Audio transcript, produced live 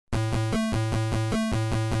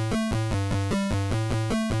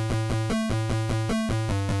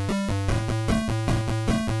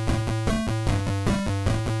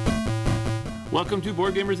Welcome to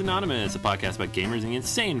Board Gamers Anonymous, a podcast about gamers and the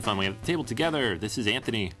insane fun we have at the table together. This is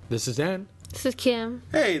Anthony. This is Dan. This is Kim.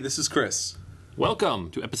 Hey, this is Chris.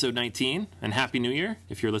 Welcome to episode 19, and Happy New Year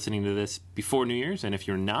if you're listening to this before New Year's, and if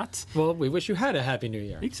you're not... Well, we wish you had a Happy New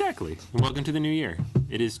Year. Exactly. And welcome to the new year.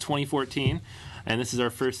 It is 2014, and this is our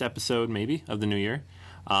first episode, maybe, of the new year.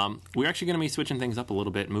 We're actually going to be switching things up a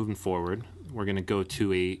little bit moving forward. We're going to go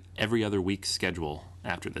to a every other week schedule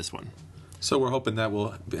after this one. So we're hoping that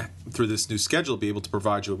we'll, through this new schedule, be able to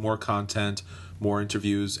provide you with more content, more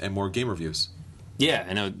interviews, and more game reviews. Yeah,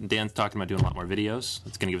 I know Dan's talking about doing a lot more videos.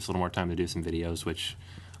 It's going to give us a little more time to do some videos, which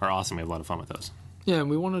are awesome. We have a lot of fun with those. Yeah, and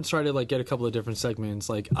we want to try to get a couple of different segments.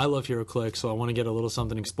 I love HeroClix, so I want to get a little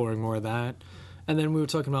something exploring more of that. And then we were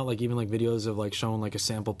talking about even videos of showing a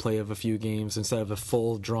sample play of a few games instead of a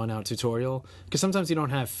full drawn out tutorial. Because sometimes you don't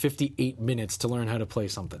have 58 minutes to learn how to play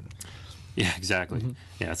something. Yeah, exactly. Mm-hmm.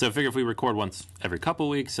 Yeah, so I figure if we record once every couple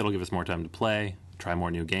weeks, it'll give us more time to play, try more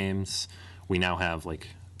new games. We now have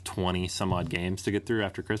 20 some odd games to get through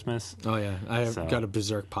after Christmas. Oh yeah, I have got a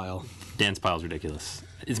berserk pile. Dan's pile's ridiculous.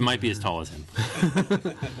 It might be as tall as him.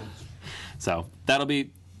 So the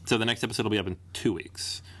next episode will be up in 2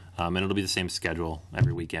 weeks. And it'll be the same schedule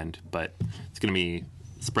every weekend, but it's going to be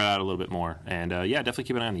spread out a little bit more. And definitely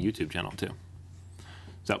keep an eye on the YouTube channel too.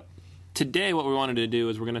 So today what we wanted to do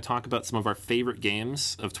is we're going to talk about some of our favorite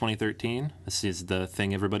games of 2013. This is the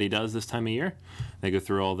thing everybody does this time of year. They go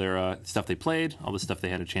through all their stuff they played, all the stuff they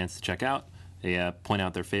had a chance to check out. They point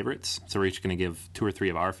out their favorites. So we're each going to give 2 or 3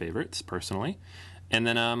 of our favorites personally. And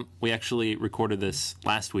then we actually recorded this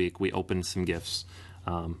last week. We opened some gifts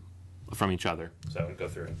from each other. So go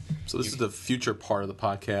through it. So this is the future part of the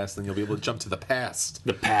podcast, and you'll be able to jump to the past.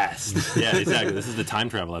 The past. Yeah, exactly. This is the time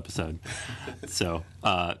travel episode. So,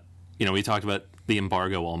 we talked about the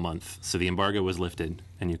embargo all month. So the embargo was lifted,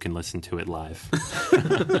 and you can listen to it live.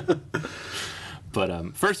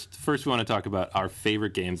 But first we want to talk about our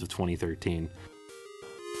favorite games of 2013.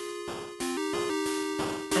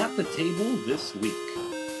 At the table this week.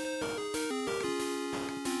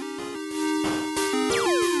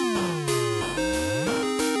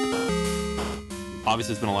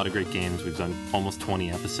 Obviously, there's been a lot of great games. We've done almost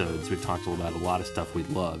 20 episodes. We've talked about a lot of stuff we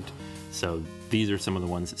loved. So these are some of the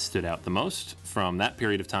ones that stood out the most from that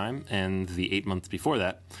period of time and the 8 months before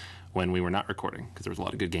that when we were not recording, because there was a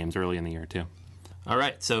lot of good games early in the year, too. All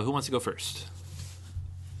right, so who wants to go first?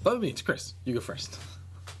 By me, it's Chris. You go first.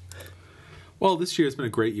 Well, this year has been a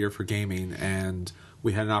great year for gaming, and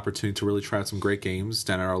we had an opportunity to really try out some great games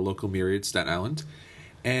down at our local Myriad, Staten Island.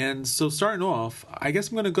 And so starting off, I guess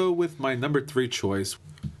I'm going to go with my number 3 choice.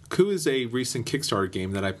 Coup is a recent Kickstarter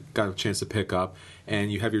game that I got a chance to pick up,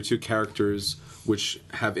 and you have your 2 characters which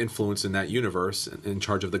have influence in that universe in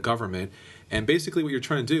charge of the government. And basically what you're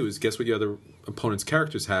trying to do is guess what your other opponent's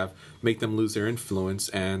characters have, make them lose their influence,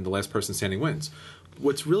 and the last person standing wins.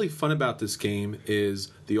 What's really fun about this game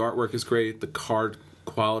is the artwork is great, the card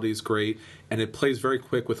quality is great, and it plays very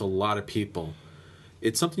quick with a lot of people.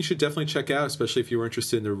 It's something you should definitely check out, especially if you were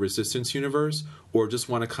interested in the Resistance universe or just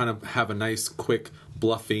want to kind of have a nice, quick,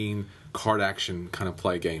 bluffing, card action kind of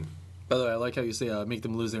play game. By the way, I like how you say make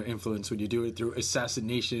them lose their influence when you do it through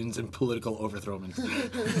assassinations and political overthrowing.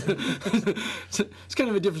 It's kind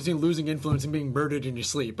of a difference between losing influence and being murdered in your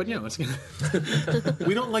sleep, but it's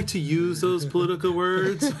We don't like to use those political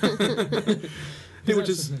words.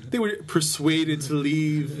 They were persuaded to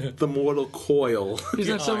leave the mortal coil. He's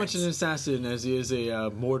not so much an assassin as he is a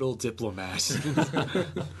mortal diplomat.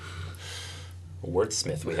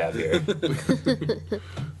 Wordsmith we have here.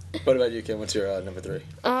 What about you, Kim? What's your number 3?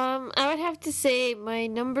 I would have to say my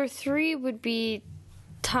number 3 would be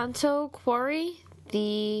Tanto Quarry,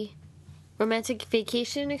 the romantic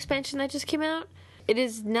vacation expansion that just came out. It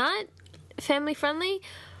is not family friendly,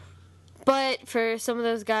 but for some of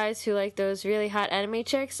those guys who like those really hot anime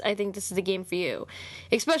chicks, I think this is the game for you.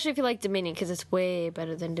 Especially if you like Dominion, because it's way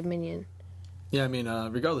better than Dominion. Yeah, I mean,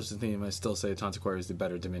 regardless of the theme, I still say Tanto Quarry is the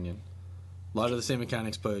better Dominion. A lot of the same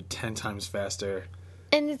mechanics, but 10 times faster.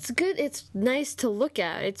 And it's good. It's nice to look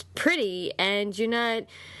at. It's pretty, and you're not...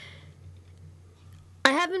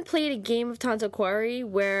 I haven't played a game of Tanto Quarry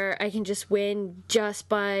where I can just win just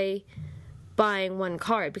by buying one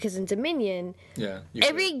card, because in Dominion,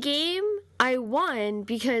 every game I won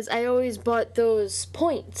because I always bought those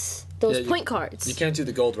points, point cards. You can't do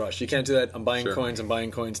the gold rush. You can't do that. I'm buying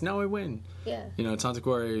coins. Now I win. Yeah. Tanto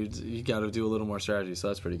Quarry, you got to do a little more strategy, so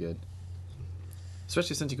that's pretty good.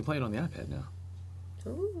 Especially since you can play it on the iPad now.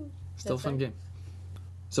 Ooh, still a fun game.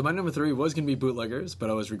 So my number 3 was going to be Bootleggers, but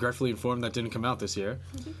I was regretfully informed that didn't come out this year.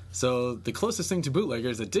 Mm-hmm. So the closest thing to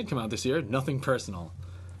Bootleggers that did come out this year, Nothing Personal.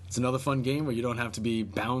 It's another fun game where you don't have to be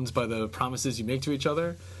bound by the promises you make to each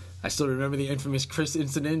other. I still remember the infamous Chris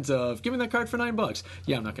incident of, give me that card for $9.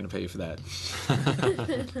 Yeah, I'm not going to pay you for that.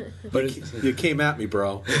 But you came at me,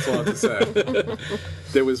 bro. That's all I have to say.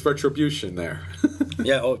 There was retribution there.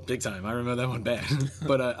 Yeah, oh, big time. I remember that one bad.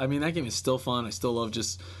 But, I mean, that game is still fun. I still love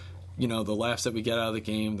just, the laughs that we get out of the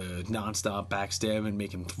game, the nonstop backstabbing,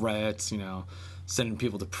 making threats, sending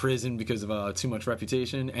people to prison because of too much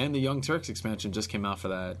reputation. And the Young Turks expansion just came out for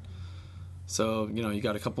that. So, you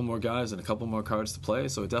got a couple more guys and a couple more cards to play,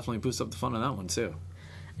 so it definitely boosts up the fun on that one, too.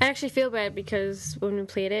 I actually feel bad because when we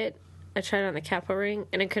played it, I tried on the capo ring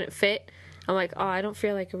and it couldn't fit. I'm like, oh, I don't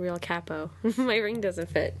feel like a real capo. My ring doesn't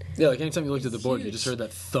fit. Yeah, like anytime you looked at the board, you just heard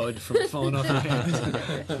that thud from it falling off your hand.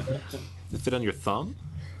 Does it fit on your thumb?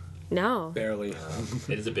 No. Barely.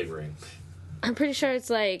 It is a big ring. I'm pretty sure it's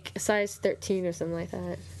like a size 13 or something like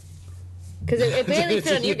that. Because it barely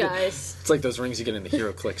fit on you guys. It's like those rings you get in the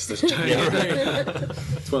Hero Clicks. Those giant rings.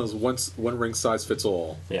 It's one of those one ring size fits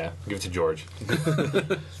all. Yeah, give it to George. All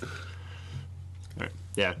right.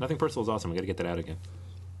 Yeah, Nothing Personal is awesome. We got to get that out again.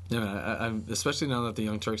 Yeah, I'm especially now that the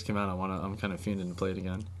Young Turks came out. I'm kind of fiending to play it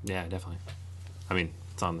again. Yeah, definitely. I mean,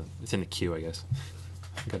 it's in the queue, I guess.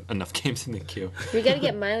 Got enough games in the queue. We got to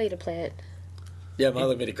get Miley to play it. Yeah,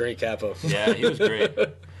 Miley made a great capo. Yeah, he was great.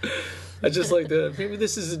 I just like maybe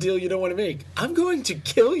this is a deal you don't want to make. I'm going to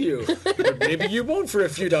kill you. Or maybe you won't for a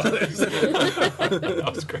few dollars.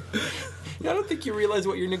 That was great. I don't think you realize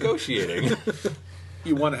what you're negotiating.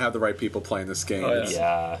 You want to have the right people playing this game. Oh,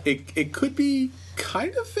 Yeah. It could be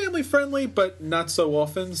kind of family friendly, but not so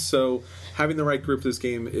often. So having the right group for this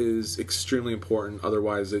game is extremely important.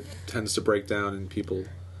 Otherwise, it tends to break down and people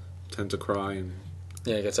tend to cry. And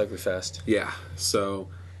Yeah, it gets ugly fast. yeah, so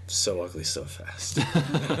So ugly, so fast.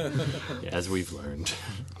 As we've learned.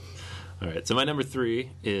 All right, so my number 3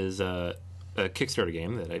 is a Kickstarter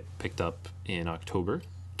game that I picked up in October,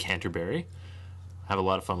 Canterbury. I have a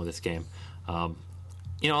lot of fun with this game.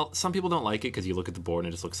 Some people don't like it because you look at the board and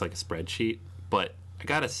it just looks like a spreadsheet. But I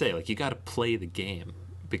gotta say, you gotta play the game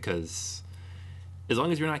because as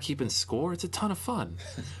long as you're not keeping score, it's a ton of fun.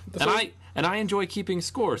 And I enjoy keeping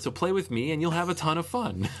score, so play with me and you'll have a ton of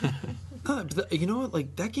fun. You know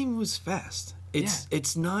what? That game was fast.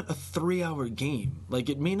 It's not a 3-hour game.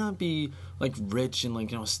 It may not be rich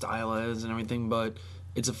and stylized and everything, but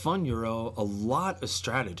it's a fun Euro, a lot of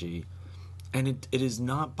strategy, and it is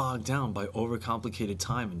not bogged down by overcomplicated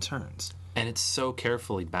time and turns. And it's so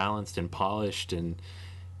carefully balanced and polished, and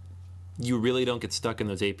you really don't get stuck in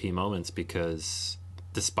those AP moments because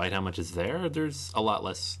despite how much is there, there's a lot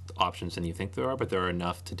less options than you think there are, but there are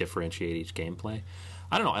enough to differentiate each gameplay.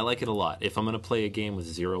 I don't know. I like it a lot. If I'm going to play a game with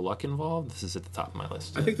zero luck involved, this is at the top of my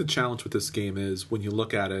list. I think the challenge with this game is when you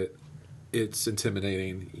look at it, it's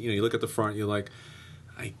intimidating. You look at the front, you're like,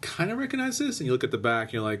 I kind of recognize this, and you look at the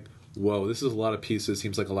back, you're like, whoa, this is a lot of pieces.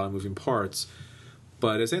 Seems like a lot of moving parts.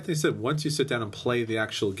 But as Anthony said, once you sit down and play the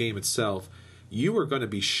actual game itself, you are going to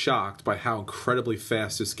be shocked by how incredibly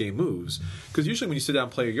fast this game moves. Because usually when you sit down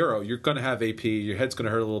and play a Euro, you're going to have AP, your head's going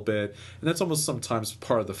to hurt a little bit, and that's almost sometimes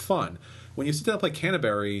part of the fun. When you sit down and play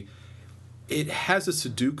Canterbury, it has a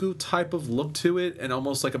Sudoku type of look to it, and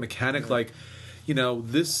almost like a mechanic,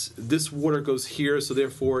 this water goes here, so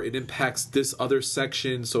therefore it impacts this other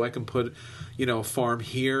section, so I can put, a farm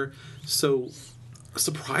here. So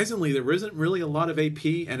surprisingly, there isn't really a lot of AP,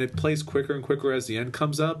 and it plays quicker and quicker as the end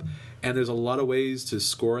comes up, and there's a lot of ways to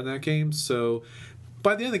score in that game. So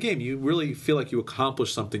by the end of the game, you really feel like you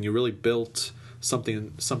accomplished something. You really built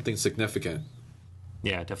something significant.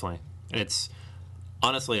 Yeah, definitely. And it's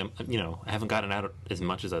honestly, I haven't gotten out as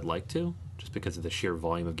much as I'd like to, just because of the sheer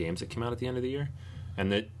volume of games that came out at the end of the year,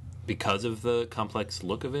 and that because of the complex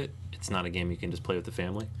look of it, it's not a game you can just play with the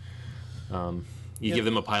family. Give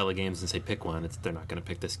them a pile of games and say pick one. They're not going to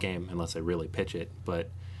pick this game unless I really pitch it. But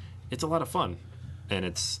it's a lot of fun, and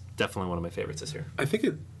it's definitely one of my favorites this year. I think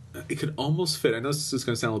it could almost fit. I know this is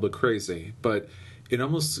going to sound a little bit crazy, but it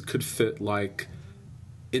almost could fit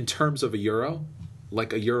in terms of a Euro,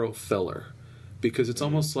 like a Euro filler. Because it's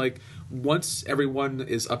almost like once everyone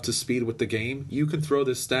is up to speed with the game, you can throw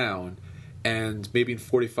this down and maybe in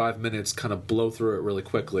 45 minutes kind of blow through it really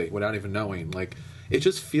quickly without even knowing. It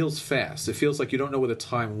just feels fast. It feels like you don't know where the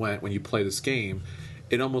time went when you play this game.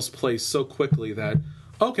 It almost plays so quickly that,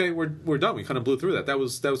 okay, we're done. We kind of blew through that. That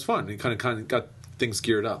was fun. We kind of got things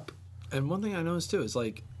geared up. And one thing I noticed too is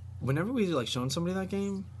whenever we shown somebody that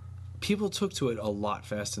game, people took to it a lot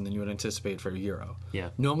faster than you would anticipate for a Euro. Yeah.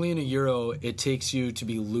 Normally in a Euro, it takes you to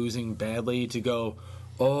be losing badly to go,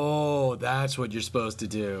 Oh, that's what you're supposed to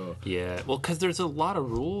do. Yeah, well, because there's a lot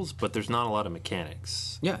of rules, but there's not a lot of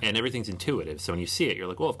mechanics. Yeah. And everything's intuitive, so when you see it, you're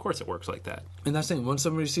like, well, of course it works like that. And that's the thing. When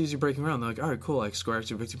somebody sees you breaking around, they're like, all right, cool, I score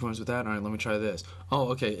extra victory points with that. All right, let me try this. Oh,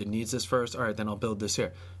 okay, it needs this first. All right, then I'll build this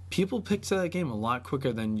here. People pick to that game a lot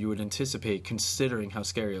quicker than you would anticipate, considering how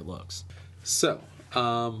scary it looks. So,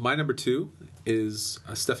 my number 2 is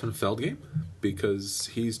a Stefan Feld game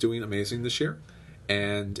because he's doing amazing this year,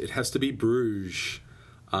 and it has to be Bruges.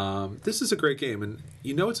 This is a great game, and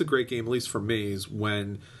you know it's a great game, at least for me, is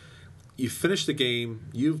when you finish the game,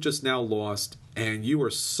 you've just now lost, and you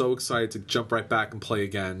are so excited to jump right back and play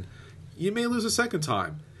again. You may lose a second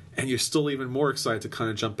time, and you're still even more excited to kind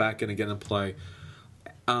of jump back in again and play.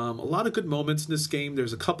 A lot of good moments in this game.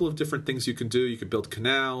 There's a couple of different things you can do. You can build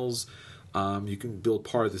canals, you can build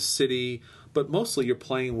part of the city, but mostly you're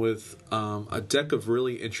playing with a deck of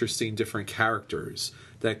really interesting different characters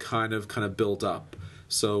that kind of build up.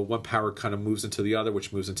 So one power kind of moves into the other,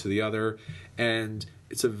 which moves into the other, and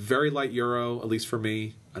it's a very light Euro, at least for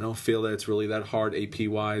me. I don't feel that it's really that hard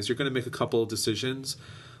AP-wise. You're going to make a couple of decisions,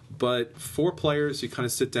 but 4 players, you kind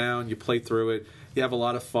of sit down, you play through it, you have a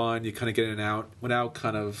lot of fun, you kind of get in and out without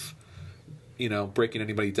kind of, breaking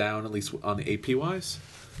anybody down, at least on the AP-wise.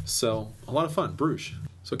 So, a lot of fun. Bruges.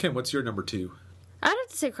 So, Kim, what's your number 2? I'd have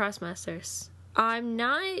to say Crossmasters. I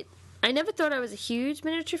never thought I was a huge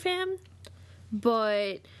miniature fan,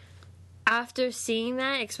 but after seeing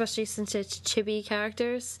that, especially since it's chibi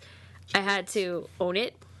characters, I had to own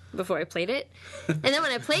it before I played it. And then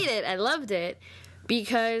when I played it, I loved it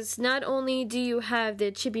because not only do you have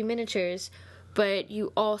the chibi miniatures, but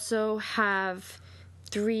you also have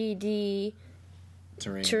 3D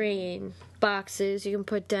terrain boxes you can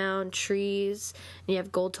put down, trees, and you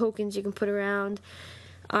have gold tokens you can put around.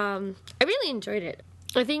 I really enjoyed it.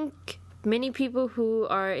 I think many people who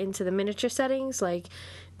are into the miniature settings like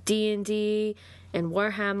D&D and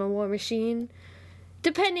Warhammer War Machine,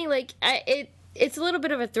 depending, it's a little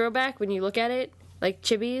bit of a throwback when you look at it, like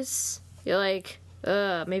chibis. You're like,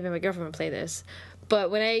 maybe my girlfriend would play this. But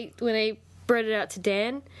when I brought it out to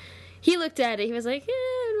Dan, he looked at it, he was like,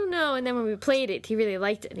 I don't know. And then when we played it, he really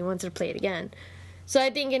liked it and he wanted to play it again. So I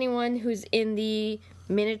think anyone who's in the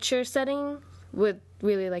miniature setting would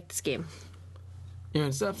really like this game. Yeah,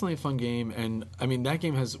 it's definitely a fun game, and I mean that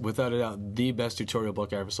game has, without a doubt, the best tutorial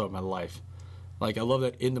book I ever saw in my life. Like, I love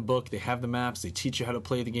that in the book they have the maps, they teach you how to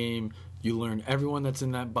play the game, you learn everyone that's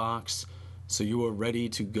in that box, so you are ready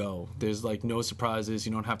to go. There's no surprises,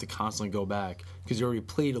 you don't have to constantly go back, because you already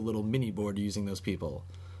played a little mini board using those people.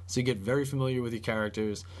 So you get very familiar with your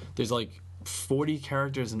characters. There's 40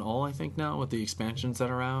 characters in all, I think, now, with the expansions that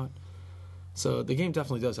are out. So the game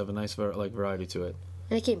definitely does have a nice variety to it.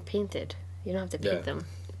 And it came painted. You don't have to paint them.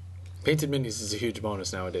 Painted minis is a huge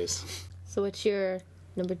bonus nowadays. So what's your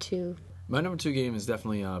number 2? My number 2 game is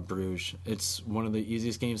definitely Bruges. It's one of the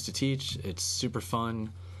easiest games to teach. It's super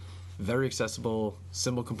fun, very accessible,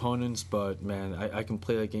 simple components, but man, I can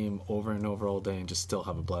play that game over and over all day and just still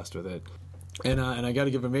have a blast with it. And I got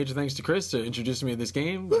to give a major thanks to Chris to introduce me to this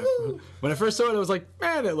game. When I first saw it, I was like,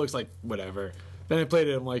 man, that looks like whatever. Then I played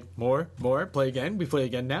it, I'm like, more, play again. We play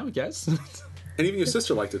again now, yes. And even your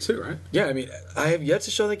sister liked it too, right? Yeah, I mean, I have yet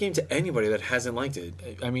to show that game to anybody that hasn't liked it.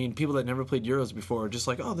 I mean, people that never played Euros before are just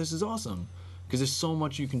like, oh, this is awesome. Because there's so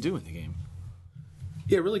much you can do in the game.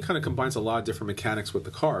 Yeah, it really kind of combines a lot of different mechanics with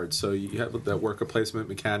the cards. So you have that worker placement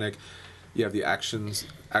mechanic, you have the action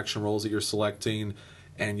rolls that you're selecting,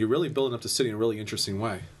 and you're really building up the city in a really interesting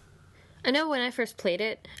way. I know when I first played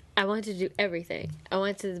it, I wanted to do everything. I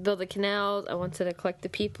wanted to build the canals, I wanted to collect the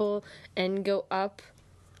people, and go up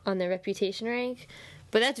on their reputation rank,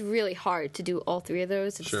 but that's really hard to do all 3 of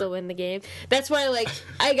those and still win the game. That's why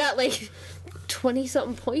I got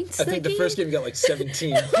 20-something points. I think the first game you got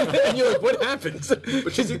 17. And you're like, what happened?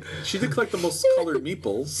 But she did collect the most colored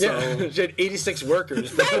meeples. So. Yeah, she had 86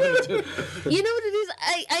 workers. You know what it is?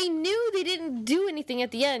 I knew they didn't do anything at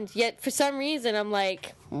the end, yet for some reason I'm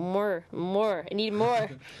like, more. I need more.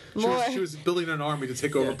 She was building an army to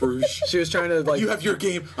take over Bruges. She was trying to you have your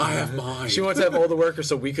game, I have mine. She wanted to have all the workers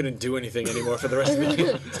so we couldn't do anything anymore for the rest of the game.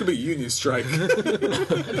 It's gonna be a union strike.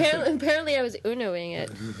 Apparently I was Unoing it.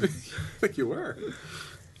 I think you were.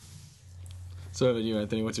 So you,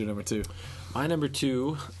 Anthony, what's your number 2? My number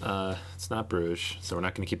 2, it's not Bruges, so we're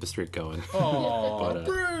not going to keep the streak going. Oh,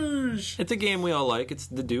 Bruges! It's a game we all like. It's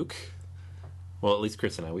the Duke. Well, at least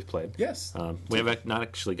Chris and I, we've played. Yes. We have not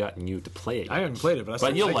actually gotten you to play it yet. I haven't played it,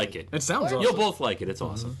 but you'll like it. It sounds awesome. You'll both like it. It's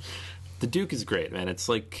awesome. The Duke is great, man. It's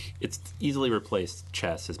easily replaced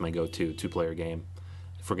chess as my go-to 2-player game.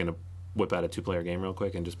 If we're going to whip out a 2-player game real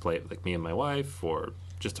quick and just play it me and my wife or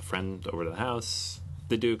just a friend over to the house,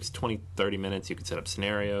 the Duke's 20, 30 minutes. You can set up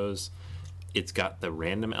scenarios. It's got the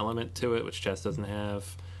random element to it, which chess doesn't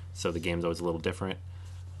have, so the game's always a little different.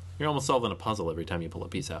 You're almost solving a puzzle every time you pull a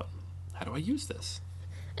piece out. How do I use this?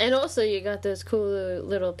 And also, you got those cool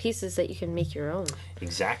little pieces that you can make your own.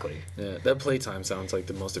 Exactly. Yeah, that playtime sounds like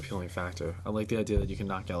the most appealing factor. I like the idea that you can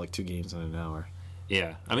knock out like 2 games in an hour.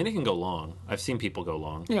 Yeah, I mean, it can go long. I've seen people go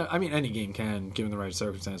long. Yeah, I mean, any game can, given the right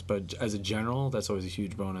circumstance, but as a general, that's always a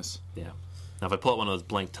huge bonus. Yeah. Now, if I pull out one of those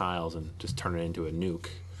blank tiles and just turn it into a nuke.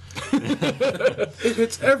 It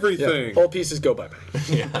hits everything. All pieces go bye-bye.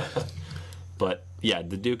 Yeah. But, yeah,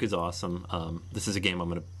 the Duke is awesome. This is a game I'm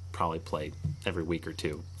going to probably play every week or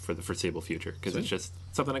two for the foreseeable future, because it's just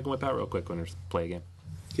something I can whip out real quick when I play a game.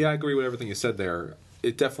 Yeah, I agree with everything you said there.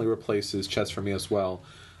 It definitely replaces chess for me as well.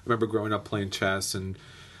 I remember growing up playing chess, and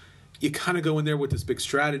you kind of go in there with this big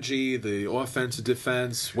strategy, the offense, the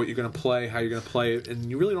defense, what you're going to play, how you're going to play it, and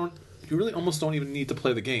you really almost don't even need to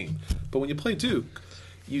play the game. But when you play Duke,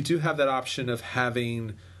 you do have that option of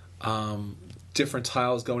having different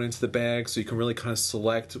tiles going into the bag, so you can really kind of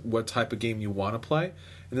select what type of game you want to play.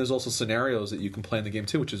 And there's also scenarios that you can play in the game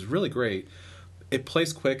too, which is really great. It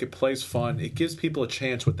plays quick, it plays fun, it gives people a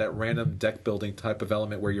chance with that random deck building type of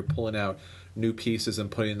element where you're pulling out new pieces and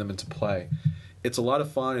putting them into play. It's a lot of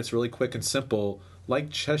fun, it's really quick and simple, like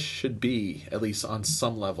chess should be, at least on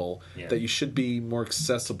some level, that you should be more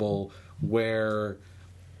accessible, where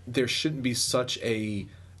there shouldn't be such a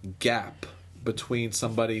gap between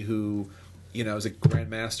somebody who, you know, is a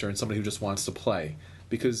grandmaster and somebody who just wants to play.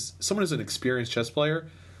 Because someone who's an experienced chess player,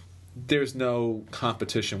 there's no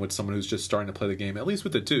competition with someone who's just starting to play the game. At least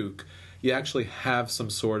with the Duke, you actually have some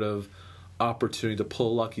sort of opportunity to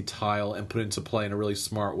pull a lucky tile and put it into play in a really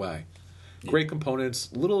smart way. Yeah. Great components,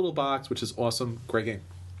 little box, which is awesome. Great game.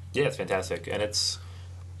 Yeah, it's fantastic. And it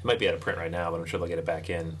might be out of print right now, but I'm sure they'll get it back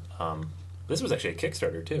in. This was actually a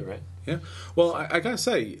Kickstarter too, right? Yeah. Well, I gotta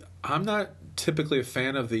say, I'm not typically a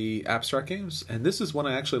fan of the abstract games, and this is one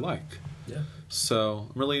I actually like. Yeah. So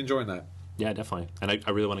I'm really enjoying that. Yeah, definitely. And I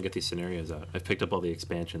really want to get these scenarios out. I've picked up all the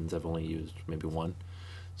expansions. I've only used maybe 1.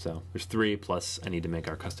 So there's 3, plus I need to make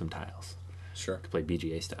our custom tiles. Sure. To play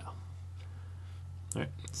BGA style. All right.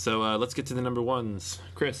 So let's get to the number ones.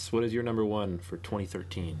 Chris, what is your number 1 for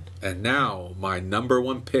 2013? And now, my number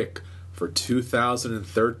 1 pick for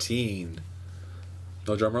 2013.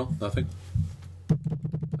 No drum roll? Nothing? All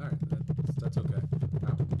right. That's okay.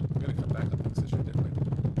 Wow. I'm going to cut back on things this year, didn't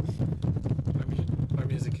we? Our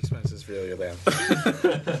music expenses really low.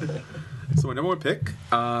 So my number 1 pick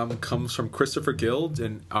comes from Christopher Guild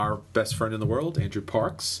and our best friend in the world, Andrew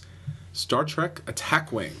Parks. Star Trek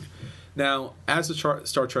Attack Wing. Now, as a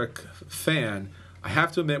Star Trek fan, I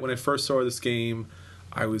have to admit, when I first saw this game,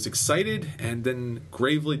 I was excited and then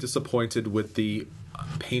gravely disappointed with the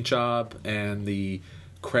paint job and the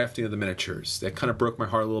crafting of the miniatures. That kind of broke my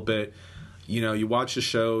heart a little bit. You know, you watch the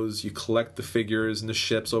shows, you collect the figures and the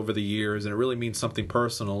ships over the years, and it really means something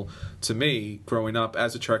personal to me growing up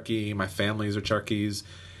as a Trekkie. My families are Trekkies,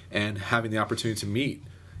 and having the opportunity to meet,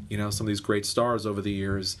 you know, some of these great stars over the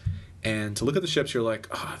years. And to look at the ships, you're like,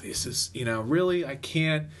 oh, this is, you know, really, I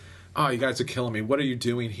can't, oh, you guys are killing me. What are you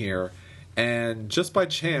doing here? And just by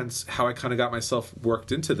chance, how I kind of got myself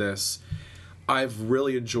worked into this, I've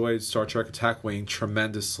really enjoyed Star Trek Attack Wing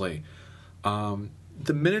tremendously.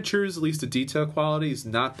 The miniatures, at least the detail quality, is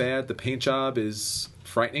not bad. The paint job is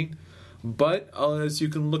frightening. But as you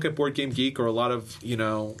can look at Board Game Geek or a lot of, you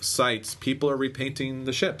know, sites, people are repainting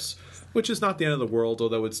the ships, which is not the end of the world,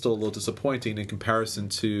 although it's still a little disappointing in comparison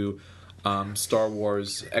to Star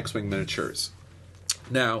Wars X-Wing miniatures.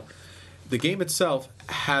 Now, the game itself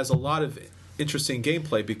has a lot of interesting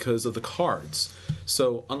gameplay because of the cards.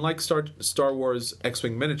 So, unlike Star Wars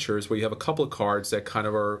X-Wing miniatures, where you have a couple of cards that kind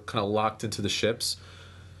of locked into the ships,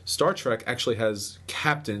 Star Trek actually has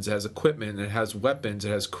captains, it has equipment, it has weapons, it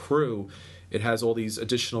has crew, it has all these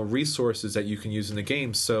additional resources that you can use in the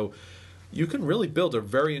game. So, you can really build a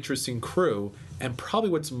very interesting crew, and probably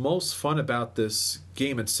what's most fun about this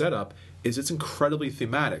game and setup is it's incredibly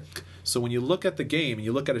thematic. So when you look at the game and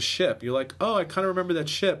you look at a ship, you're like, oh, I kind of remember that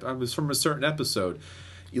ship. I was from a certain episode.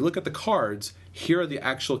 You look at the cards, here are the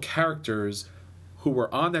actual characters who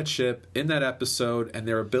were on that ship in that episode, and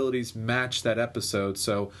their abilities match that episode.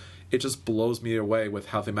 So it just blows me away with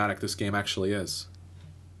how thematic this game actually is.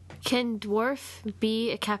 Can Dwarf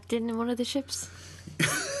be a captain in one of the ships?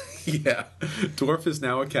 Yeah, Dwarf is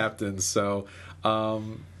now a captain. So,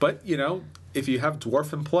 but you know, if you have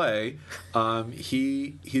Dwarf in play,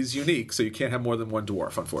 he's unique. So you can't have more than one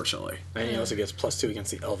Dwarf, unfortunately. And he also gets +2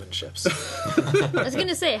 against the Elven ships. I was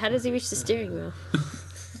gonna say, how does he reach the steering wheel?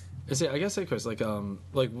 See, I guess, Chris, like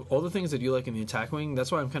all the things that you like in the attack wing.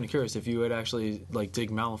 That's why I'm kind of curious if you would actually like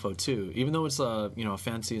dig Malifaux too, even though it's a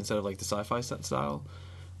fancy instead of like the sci-fi set style.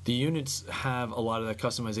 The units have a lot of that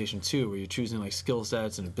customization too, where you're choosing like skill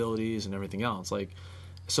sets and abilities and everything else. Like,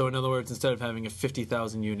 so in other words, instead of having a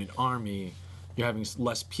 50,000 unit army, you're having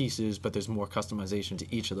less pieces, but there's more customization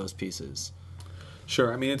to each of those pieces.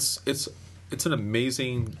 Sure. I mean, it's an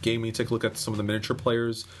amazing game when you take a look at some of the miniature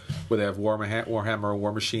players, where they have Warhammer,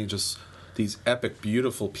 War Machine, just these epic,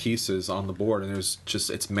 beautiful pieces on the board, and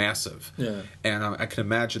it's massive. Yeah. And I can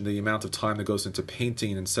imagine the amount of time that goes into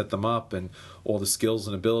painting and set them up, and all the skills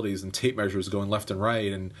and abilities and tape measures going left and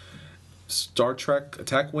right, and Star Trek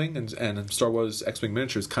Attack Wing and Star Wars X-Wing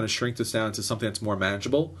miniatures kind of shrink this down to something that's more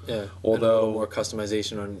manageable. Yeah, although and a little more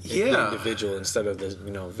customization on individual instead of the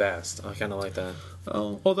vast. I kind of like that.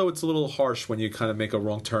 Although it's a little harsh when you kind of make a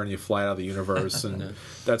wrong turn and you fly out of the universe, and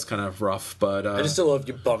that's kind of rough. But I just still love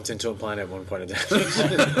you bumped into a planet at one point in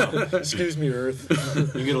time. Excuse me, Earth.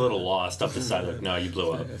 You get a little lost up the side, like, no, you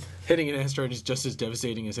blew up. Hitting an asteroid is just as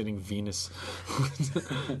devastating as hitting Venus.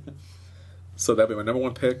 So that'd be my number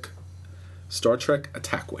one pick. Star Trek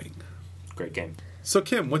Attack Wing. Great game. So,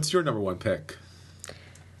 Kim, what's your number one pick?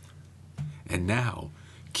 And now,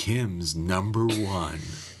 Kim's number one.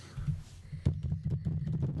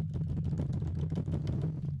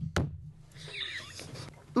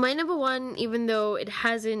 My number one, even though the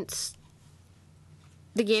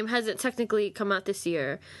game hasn't technically come out this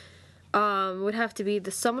year, would have to be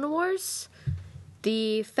the Summon Wars.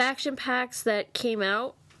 The faction packs that came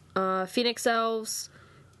out, Phoenix Elves,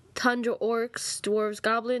 Tundra Orcs, Dwarves,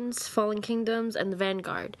 Goblins, Fallen Kingdoms, and the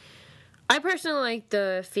Vanguard. I personally like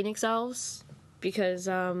the Phoenix Elves because,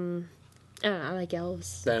 I don't know, I like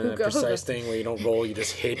elves. That precise thing where you don't roll, you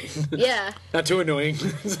just hit. Yeah. Not too annoying.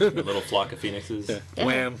 A little flock of phoenixes. Yeah. Yeah.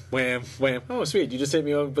 Wham, wham, wham. Oh, sweet. You just hit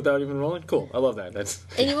me without even rolling? Cool. I love that. That's.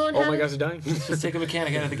 And you won't Oh, have, my guys are dying. Just take a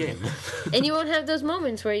mechanic out of the game. and you won't have those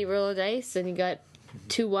moments where you roll a dice and you got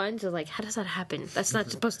 2 1s. You're like, how does that happen? That's not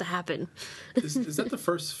supposed to happen. Is that the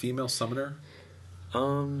first female summoner?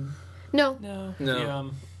 No. No.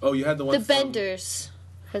 No. Oh, you had the one The from... Benders.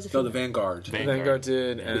 Has a No, the female. Vanguard. Vanguard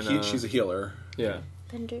did, and She's a healer. yeah,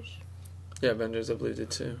 Benders. yeah. Vendors, I believe, did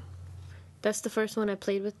too. That's the first one I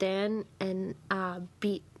played with Dan, and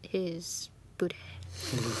beat his booty.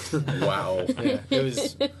 Wow. Yeah, it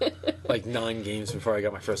was like 9 games before I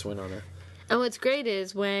got my first win on her. And what's great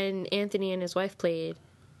is when Anthony and his wife played,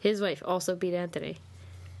 his wife also beat Anthony.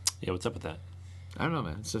 Yeah, what's up with that? I don't know,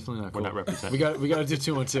 man. It's definitely not cool. We're not representing. We got to do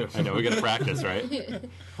 2 on 2. I know, we got to practice, right?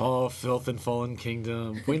 Oh, Filth and Fallen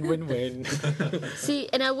Kingdom. Win, win, win. See,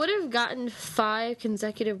 and I would have gotten 5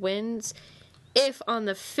 consecutive wins if on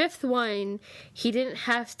the 5th one he didn't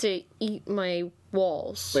have to eat my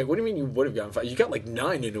walls. Wait, what do you mean you would have gotten 5? You got like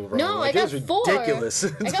 9 in a row. No, like, I got it was 4. ridiculous. I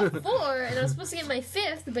got 4, and I was supposed to get my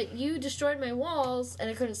 5th, but you destroyed my walls, and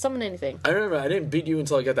I couldn't summon anything. I remember I didn't beat you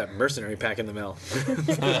until I got that mercenary pack in the mail.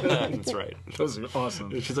 That's right. That was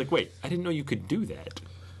awesome. She's like, wait, I didn't know you could do that.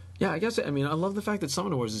 Yeah, I mean, I love the fact that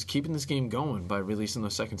Summoner Wars is keeping this game going by releasing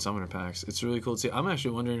those second Summoner packs. It's really cool to see. I'm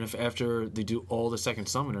actually wondering if after they do all the second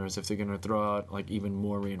Summoners, if they're going to throw out like even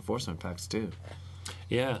more reinforcement packs too.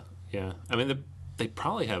 Yeah. I mean, they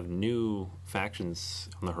probably have new factions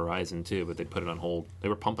on the horizon too, but they put it on hold. They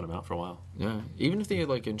were pumping them out for a while. Yeah, even if they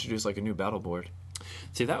like introduce like a new battle board.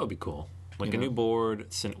 See, that would be cool. Like You a know? new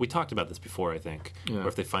board. We talked about this before, I think. Yeah. Or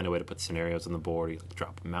if they find a way to put scenarios on the board, you like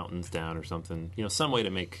drop mountains down or something. You know, some way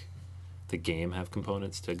to make the game have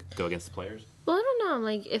components to go against the players. Well, I don't know.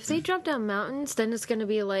 Like, if they drop down mountains, then it's going to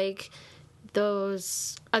be like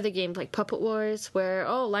those other games like Puppet Wars, where,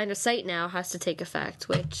 line of sight now has to take effect,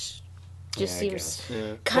 which just seems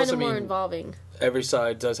Yeah. kind Plus, of I more mean, involving. Every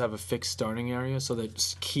side does have a fixed starting area, so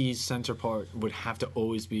that key center part would have to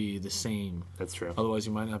always be the same. That's true. Otherwise,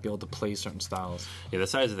 you might not be able to play certain styles. Yeah, the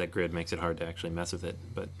size of that grid makes it hard to actually mess with it,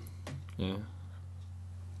 but Yeah.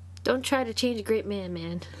 Don't try to change a great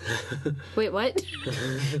man. Wait, what?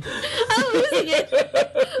 I'm losing it.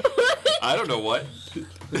 I don't know what.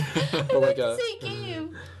 But like, Say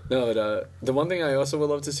game. no, but, the one thing I also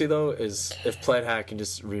would love to see though is if Plaid Hat can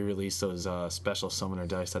just re-release those special summoner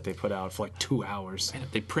dice that they put out for like 2 hours.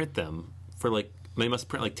 They print them for like, they must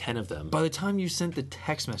print like 10 of them. By the time you sent the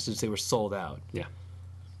text message, they were sold out. Yeah.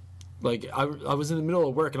 Like I was in the middle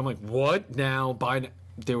of work and I'm like, what now? Buy.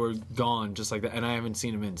 They were gone just like that, and I haven't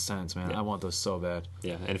seen them in since, man. Yeah. I want those so bad.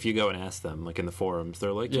 Yeah, and if you go and ask them, like in the forums,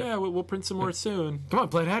 they're like, Yeah. yeah, we'll print some more soon. Come on,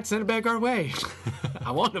 Plaid Hat, send it back our way.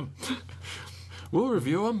 I want them. We'll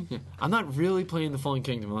review them. I'm not really playing the Fallen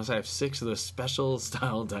Kingdom unless I have 6 of those special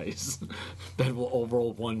style dice that will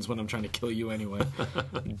overroll ones when I'm trying to kill you anyway.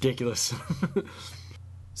 Ridiculous.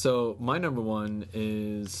 So my number 1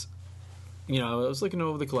 is, I was looking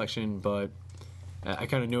over the collection, but I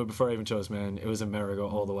kind of knew it before I even chose, man. It was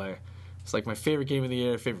Amerigo all the way. It's like my favorite game of the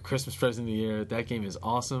year, favorite Christmas present of the year. That game is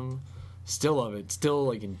awesome. Still love it. Still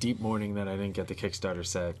like in deep mourning that I didn't get the Kickstarter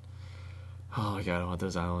set. Oh my god, I want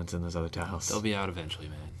those islands and those other tiles. They'll be out eventually,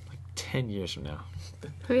 man. Like 10 years from now.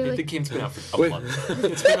 Really? The game's been out for a month.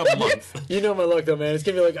 It's been a month. You know my luck though, man. It's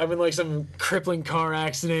gonna be like I'm in like some crippling car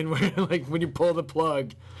accident where like when you pull the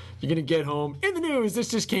plug, you're gonna get home. In the news, this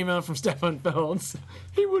just came out from Stefan Felds.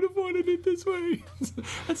 He would have wanted it this way.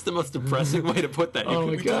 That's the most depressing way to put that. Oh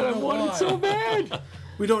my god, I want it so bad.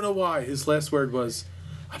 We don't know why. His last word was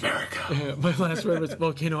America. Yeah, my last word was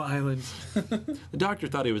Volcano Island. The doctor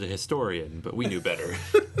thought he was a historian, but we knew better.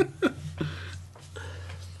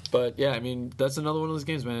 But yeah, I mean, that's another one of those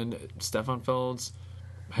games, man. Stefan Felds,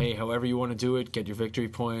 hey, however you want to do it, get your victory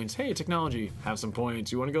points. Hey, technology, have some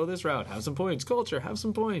points. You want to go this route, have some points. Culture, have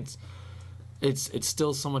some points. It's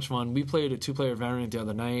still so much fun. We played a 2-player variant the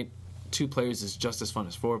other night. 2 players is just as fun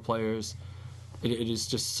as 4 players. It is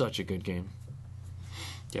just such a good game.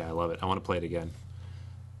 Yeah, I love it. I want to play it again.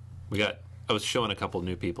 I was showing a couple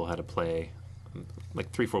new people how to play like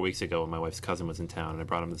 3-4 weeks ago when my wife's cousin was in town, and I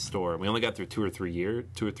brought him to the store. We only got through 2 or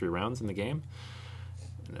 3 rounds in the game,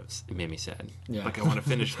 and it made me sad. Yeah. Like I want to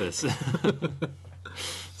finish this.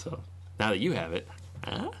 So now that you have it,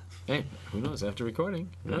 Hey, who knows? After recording.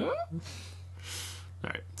 all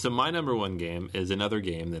right. So my number 1 game is another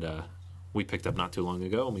game that we picked up not too long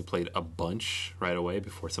ago, and we played a bunch right away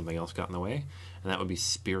before something else got in the way, and that would be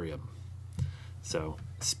Spirium. So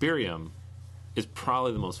Spirium is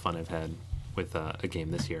probably the most fun I've had with a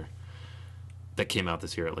game this year, that came out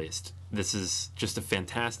this year at least. This is just a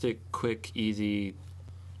fantastic, quick, easy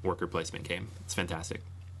worker placement game. It's fantastic.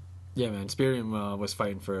 Yeah, man. Spirium was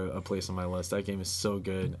fighting for a place on my list. That game is so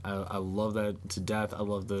good. I love that to death. I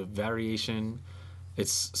love the variation.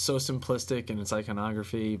 It's so simplistic in its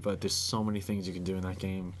iconography, but there's so many things you can do in that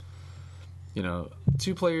game.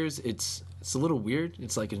 2 players, it's a little weird.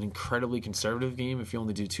 It's like an incredibly conservative game if you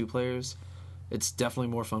only do 2 players. It's definitely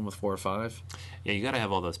more fun with 4 or 5. Yeah, you got to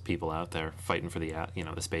have all those people out there fighting for the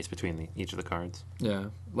the space between each of the cards. Yeah,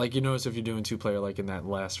 like you notice if you're doing 2-player, like in that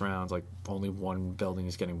last round, like only one building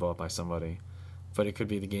is getting bought by somebody, but it could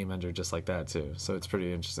be the game ender just like that too. So it's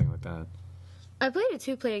pretty interesting like that. I played a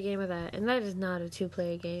 2-player game of that, and that is not a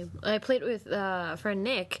 2-player game. I played with friend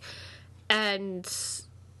Nick, and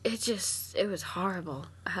it was horrible.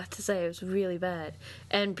 I have to say, it was really bad.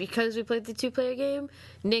 And because we played the 2-player game,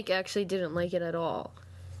 Nick actually didn't like it at all.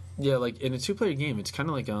 Yeah, like in a 2-player game, it's kind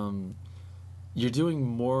of like you're doing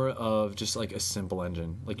more of just like a simple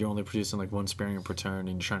engine. Like you're only producing like 1 Spirium per turn,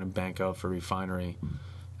 and you're trying to bank up for refinery.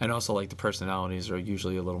 And also like the personalities are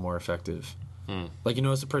usually a little more effective. Like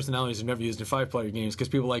the personalities are never used in 5-player games because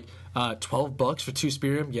people are like $12 for 2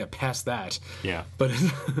 Spirium. Yeah, pass that. Yeah. But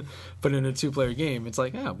in a 2-player game, it's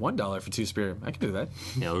like $1 for 2 Spirium. I can do that.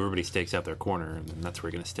 Everybody stakes out their corner, and that's where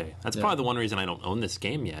you're going to stay. That's probably the one reason I don't own this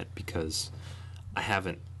game yet, because I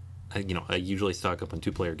haven't. I usually stock up on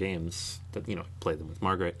 2-player games that play them with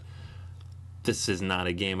Margaret. This is not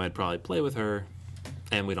a game I'd probably play with her,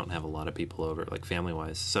 and we don't have a lot of people over, like family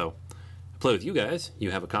wise. So I play with you guys.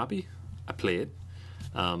 You have a copy. I play it,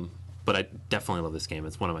 but I definitely love this game.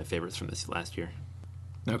 It's one of my favorites from this last year.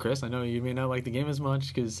 Now, Chris, I know you may not like the game as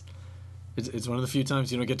much because it's one of the few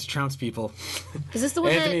times you don't get to trounce people. Is this the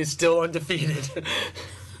one Anthony is still undefeated.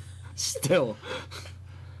 Still.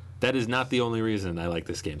 That is not the only reason I like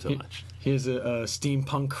this game so much. He has a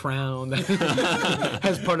steampunk crown that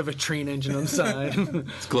has part of a train engine on the side.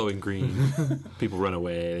 It's glowing green. People run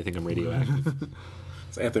away. They think I'm radioactive.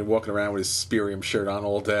 It's Anthony walking around with his Spirium shirt on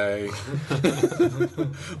all day.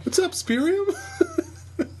 What's up, Spirium?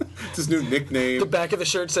 It's his new nickname. The back of the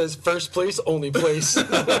shirt says "First place, only place." It's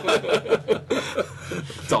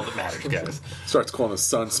all that matters, guys. Starts calling his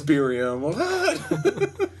son Spirium. What?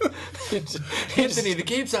 Anthony, the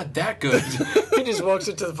game's not that good. He just walks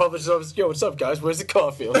into the publisher's office. Yo, what's up, guys? Where's the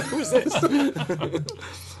coffee? I'm like, who's this?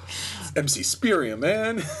 MC Spirium,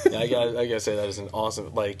 man. Yeah, I gotta say that is an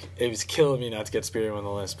awesome. Like, it was killing me not to get Spirium on the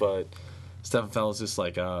list, but Stefan Fells just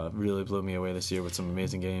really blew me away this year with some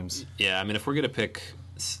amazing games. Yeah, I mean, if we're gonna pick,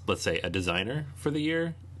 let's say, a designer for the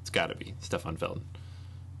year, it's got to be Stefan Feld.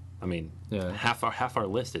 I mean, half our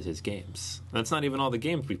list is his games. And that's not even all the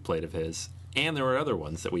games we've played of his. And there are other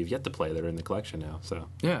ones that we've yet to play that are in the collection now. So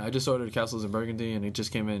yeah, I just ordered Castles in Burgundy, and it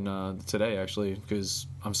just came in today, actually, because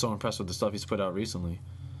I'm so impressed with the stuff he's put out recently.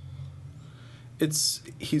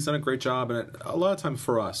 he's done a great job, and a lot of time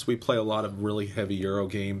for us, we play a lot of really heavy Euro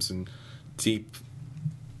games and deep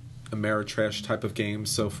Ameritrash type of games.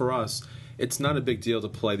 So for us, it's not a big deal to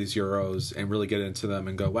play these Euros and really get into them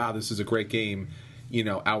and go, wow, this is a great game,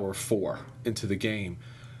 hour 4 into the game.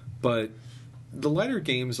 But the lighter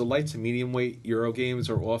games, the light to medium weight Euro games,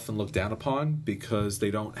 are often looked down upon because they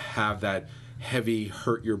don't have that heavy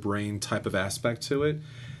hurt your brain type of aspect to it.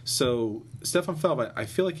 So Stefan Feld, I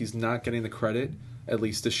feel like he's not getting the credit, at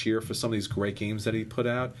least this year, for some of these great games that he put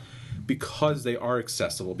out, because they are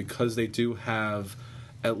accessible, because they do have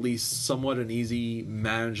at least somewhat an easy,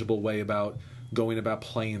 manageable way about going about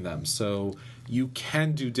playing them. So you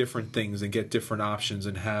can do different things and get different options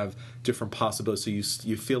and have different possibilities. So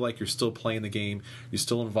you feel like you're still playing the game, you're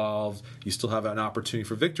still involved, you still have an opportunity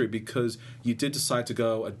for victory because you did decide to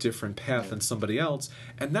go a different path than somebody else.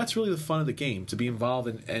 And that's really the fun of the game, to be involved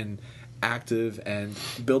and active and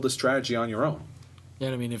build a strategy on your own. Yeah,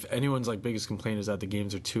 and I mean, if anyone's biggest complaint is that the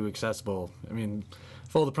games are too accessible, I mean,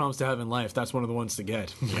 of all the problems to have in life, that's one of the ones to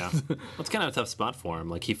get. Yeah. Well, it's kind of a tough spot for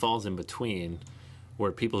him. He falls in between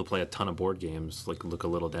where people who play a ton of board games look a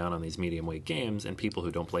little down on these medium weight games, and people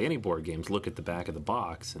who don't play any board games look at the back of the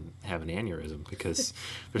box and have an aneurysm because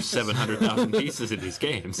there's 700,000 pieces in these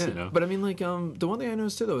games. Yeah. But I mean, the one thing I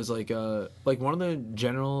noticed too though is one of the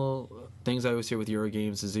general things I always hear with Euro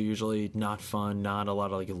games is they're usually not fun, not a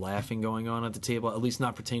lot of laughing going on at the table, at least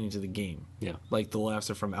not pertaining to the game. Yeah. The laughs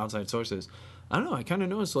are from outside sources. I don't know. I kind of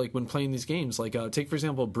noticed when playing these games, take for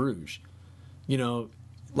example Bruges,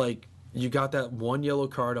 you got that one yellow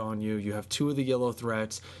card on you. You have 2 of the yellow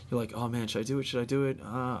threats. You're like, oh man, should I do it? Should I do it? All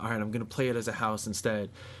right, I'm gonna play it as a house instead.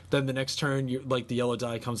 Then the next turn, the yellow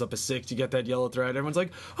die comes up as 6. You get that yellow threat. Everyone's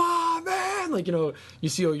like, oh man, you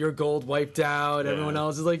see your gold wiped out. Yeah. Everyone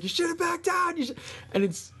else is like, you should have backed out. And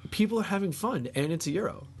it's people are having fun, and it's a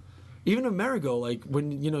Euro. Even Amerigo,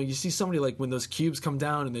 when you see somebody when those cubes come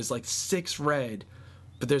down and there's 6 red,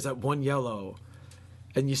 but there's that 1 yellow.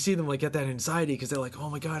 And you see them get that anxiety because they're like, oh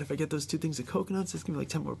my god, if I get those 2 things of coconuts, it's gonna be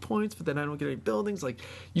 10 more points. But then I don't get any buildings.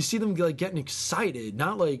 You see them getting excited,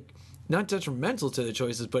 not detrimental to the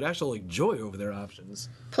choices, but actual joy over their options.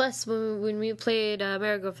 Plus, when we played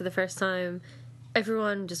Amerigo for the first time,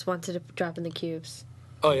 everyone just wanted to drop in the cubes.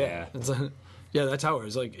 Oh yeah, yeah, that's how it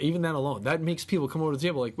is. Even that alone, that makes people come over to the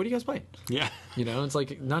table. What are you guys playing? Yeah, it's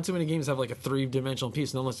not too many games have a 3-dimensional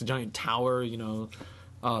piece, unless a giant tower.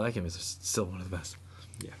 Oh, that game is still one of the best.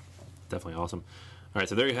 Yeah, definitely awesome. All right,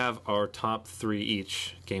 so there you have our top 3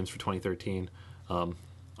 each games for 2013.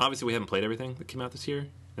 Obviously, we haven't played everything that came out this year.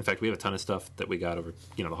 In fact, we have a ton of stuff that we got over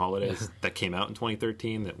the holidays that came out in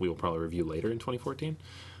 2013 that we will probably review later in 2014.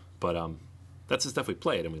 But that's the stuff we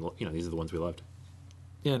played, and these are the ones we loved.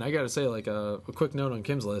 Yeah, and I gotta say, a quick note on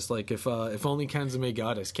Kim's list. If only Kanzame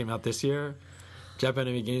Goddess came out this year, Japan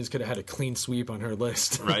Anime Games could have had a clean sweep on her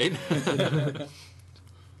list. Right?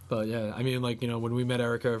 But yeah, I mean, when we met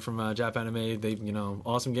Erica from Jap Anime, they,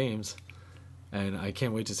 awesome games, and I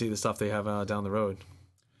can't wait to see the stuff they have down the road.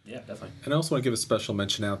 Yeah, definitely. And I also want to give a special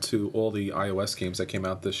mention out to all the iOS games that came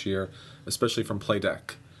out this year, especially from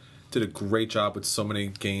Playdeck. Did a great job with so many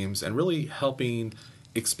games and really helping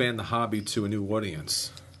expand the hobby to a new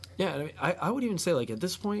audience. Yeah, I mean, I would even say, at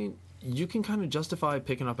this point, you can kind of justify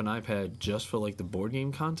picking up an iPad just for, the board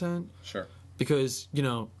game content. Sure. Because,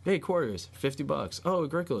 hey, Quarriors, $50. Oh,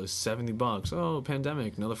 Agricola, $70. Oh,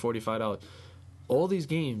 Pandemic, another $45. All these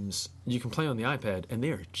games you can play on the iPad, and they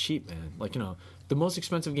are cheap, man. The most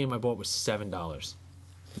expensive game I bought was $7.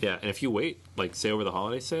 Yeah, and if you wait, say over the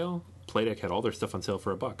holiday sale, Playdeck had all their stuff on sale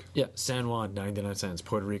for $1. Yeah, San Juan, 99 cents.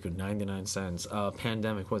 Puerto Rico, 99 cents.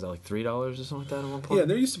 Pandemic, what was that, $3 or something like that at one point? Yeah,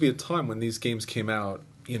 there used to be a time when these games came out,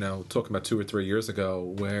 talking about 2 or 3 years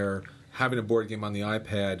ago, where having a board game on the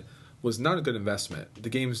iPad was not a good investment. The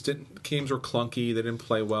games were clunky, they didn't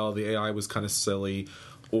play well, the AI was kind of silly,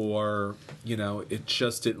 or, it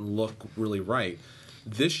just didn't look really right.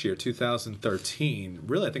 This year, 2013,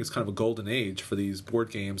 really I think it's kind of a golden age for these board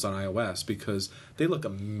games on iOS because they look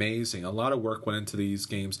amazing. A lot of work went into these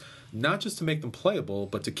games, not just to make them playable,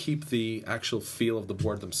 but to keep the actual feel of the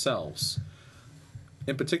board themselves.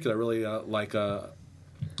 In particular, I really like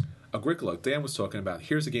Agricola. Dan was talking about,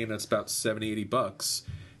 here's a game that's about $70, $80.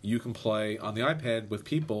 You can play on the iPad with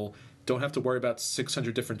people. Don't have to worry about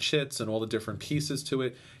 600 different chits and all the different pieces to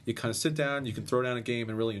it. You kind of sit down, you can throw down a game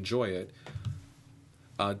and really enjoy it.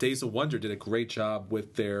 Days of Wonder did a great job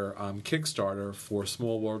with their Kickstarter for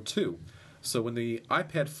Small World 2. So when the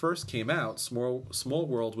iPad first came out, Small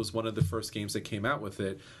World was one of the first games that came out with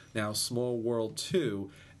it. Now Small World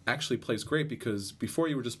 2 actually plays great because before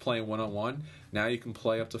you were just playing one-on-one. Now you can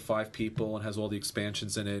play up to 5 people and has all the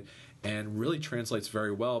expansions in it, and really translates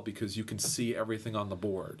very well because you can see everything on the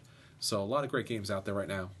board. So a lot of great games out there right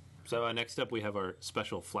now. So next up, we have our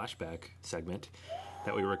special flashback segment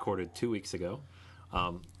that we recorded 2 weeks ago.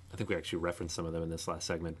 I think we actually referenced some of them in this last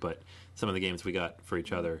segment, but some of the games we got for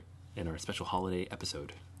each other in our special holiday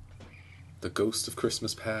episode. The Ghost of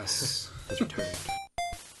Christmas Past has returned.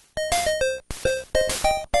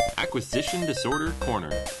 Acquisition Disorder Corner.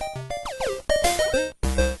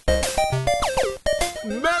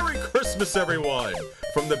 Merry Christmas, everyone!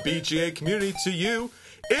 From the BGA community to you,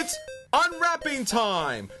 it's unwrapping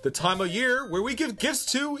time! The time of year where we give gifts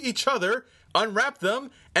to each other, unwrap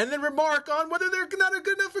them, and then remark on whether they're not a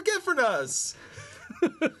good enough a gift for us.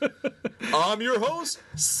 I'm your host,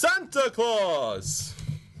 Santa Claus!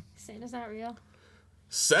 Santa's not real.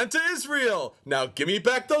 Santa is real! Now give me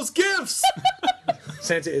back those gifts!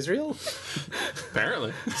 Santa Israel?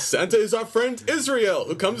 Apparently. Santa is our friend Israel,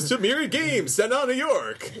 who comes to Myriad Games, Staten Island, New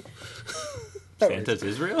York. Santa's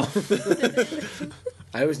Israel?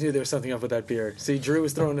 I always knew there was something up with that beard. See, Drew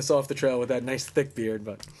was throwing us off the trail with that nice thick beard,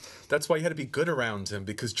 but... That's why you had to be good around him,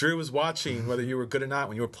 because Drew was watching whether you were good or not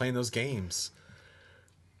when you were playing those games.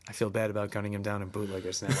 I feel bad about gunning him down in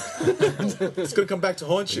bootleggers now. It's going to come back to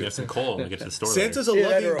haunt We you. have some coal when we get to the store Santa's later. a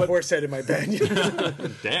loving, or a but horse head in my bed.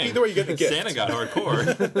 Dang. either way you get the gift. Santa got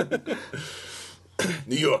hardcore.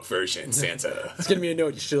 New York version, Santa. It's gonna be a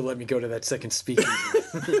note. You should have let me go to that second speaker.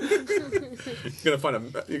 You're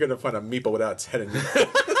gonna find a meeple without its head in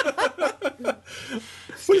it.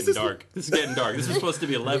 It's getting dark. This is getting dark. This is supposed to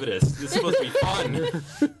be Levitus. This is supposed to be fun.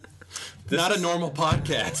 Not a normal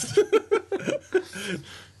podcast.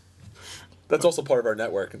 That's also part of our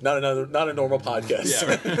network. Not a normal podcast.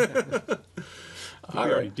 Yeah. We All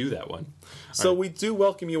already right. do that one. So we do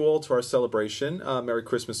welcome you all to our celebration. Merry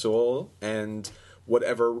Christmas to all, and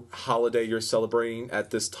whatever holiday you're celebrating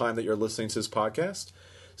at this time that you're listening to this podcast.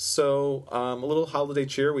 So a little holiday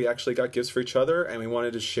cheer. We actually got gifts for each other, and we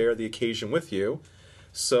wanted to share the occasion with you.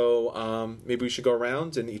 So maybe we should go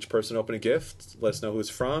around and each person open a gift, let us know who it's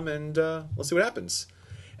from, and let's see what happens.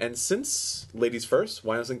 And since ladies first,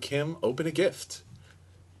 why doesn't Kim open a gift?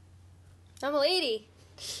 I'm a lady.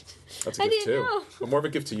 That's a I gift didn't too. know. But more of a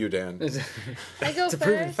gift to you, Dan. I go It's a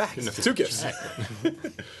proven first. fact. 2 gifts. I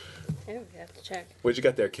don't have to check. What'd you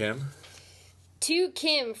got there, Kim? To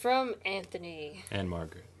Kim from Anthony And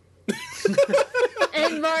Margaret.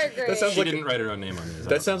 and Margaret. That sounds She like didn't write her own name on these.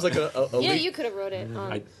 That sounds like a yeah, leak. you could have wrote it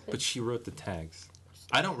on. But she wrote the tags.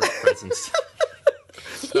 I don't write presents.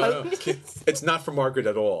 No, it's not for Margaret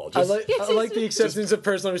at all. I Just, like the acceptance of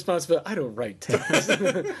personal responsibility. I don't write text.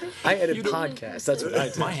 I edit podcasts. That's what I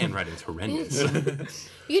do. My handwriting's horrendous.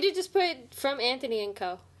 You could just put from Anthony and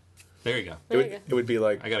Co. There you go. it would be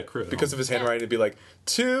like I got a crew. because of his handwriting. It'd be like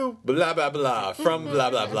to blah blah blah from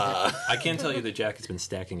blah blah blah. I can tell you that Jack has been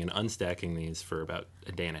stacking and unstacking these for about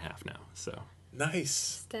a day and a half now. So Nice.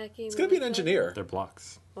 Stacking. It's gonna be an engineer. they're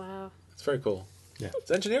blocks. Wow. It's very cool. Yeah.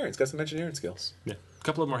 It's engineering. It's got some engineering skills. Yeah. A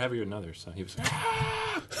couple of them are heavier than others. So he was.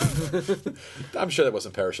 I'm sure that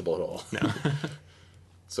wasn't perishable at all. No.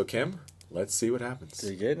 So Kim, let's see what happens.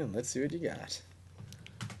 Pretty good, and let's see what you got.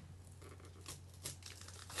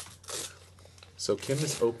 So Kim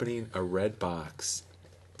is opening a red box.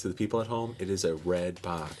 To the people at home, it is a red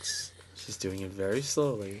box. She's doing it very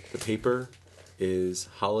slowly. The paper is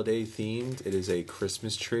holiday themed. It is a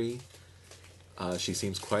Christmas tree. She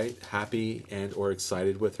seems quite happy and or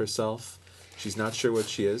excited with herself. She's not sure what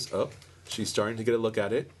she is. Oh, she's starting to get a look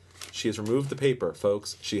at it. She has removed the paper,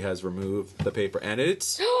 folks. She has removed the paper. And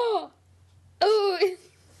it's... Oh,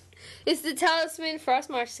 it's the Talisman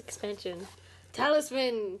Frostmarch expansion.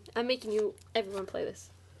 Talisman. I'm making everyone play this.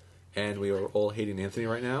 And we are all hating Anthony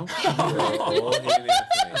right now. We are all hating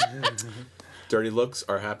Anthony. Dirty looks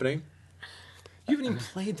are happening. You haven't even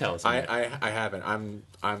played Talisman. I haven't.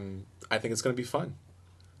 I think it's going to be fun.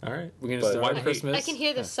 All right. We're gonna But- start Why with hate- Christmas. I can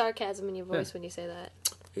hear the sarcasm in your voice when you say that.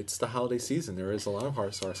 It's the holiday season. There is a lot of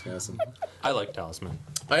hard sarcasm. I like Talisman.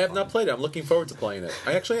 I have not played it. I'm looking forward to playing it.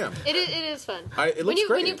 I actually am. It is fun. It looks when you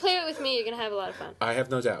great. when you play it with me, you're gonna have a lot of fun. I have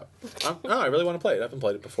no doubt. No, I really want to play it. I haven't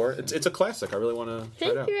played it before. It's a classic. I really want to try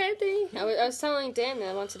it Thank out. you, Anthony. I was telling Dan that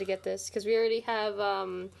I wanted to get this because we already have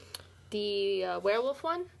the werewolf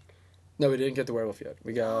one. No, we didn't get the werewolf yet.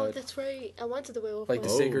 We Oh, got that's right. I wanted the werewolf like the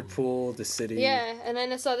one. sacred pool, the city. Yeah, and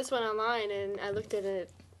then I saw this one online and I looked at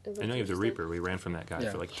it. I know you have the Reaper. We ran from that guy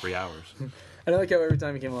Yeah. for like 3 hours. And I like how every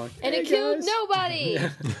time he came along, And "Hey, it killed guys, nobody.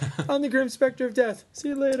 I'm the Grim Spectre of Death. See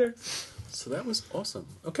you later. So that was awesome.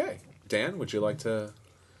 Okay. Dan, would you like to...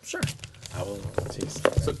 Sure. I will.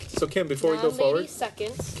 Jeez. So Kim, before we Now, go lady forward,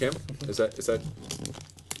 seconds. Kim, is that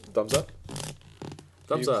thumbs up?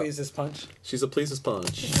 Thumbs you up. please this punch. She's a please as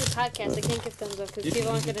punch. This is a podcast. I can't give thumbs up because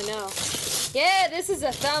people aren't gonna know. Yeah, this is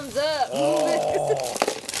a thumbs up.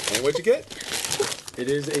 And what'd you get? It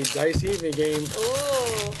is a Dice Evening game,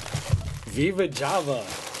 Ooh. Viva Java,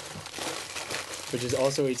 which is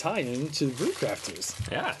also a tie-in to the Brewcrafters.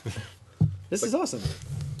 Yeah. This is awesome.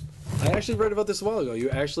 I actually read about this a while ago. You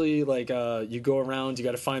actually you go around. You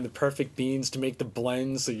got to find the perfect beans to make the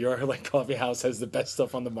blends, so your coffee house has the best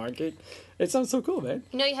stuff on the market. It sounds so cool, man.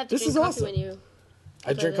 You know you have to This drink is coffee awesome. when you.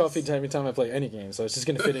 I drink this. coffee every time I play any game, so it's just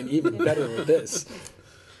gonna fit in even better with this.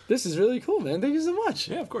 This is really cool, man. Thank you so much.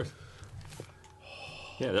 Yeah, of course.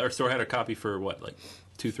 Yeah, our store had a copy for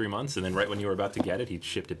 2-3 months, and then right when you were about to get it, he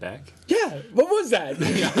shipped it back. Yeah, what was that?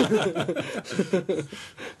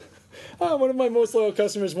 One of my most loyal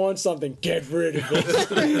customers wants something. Get rid of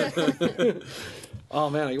it. Oh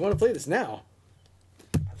man, you want to play this now?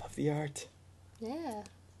 I love the art. Yeah.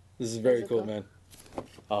 This is very cool, Physical. man.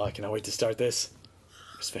 Oh, I cannot wait to start this,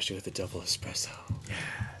 especially with the double espresso.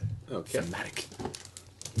 Okay. Thematic.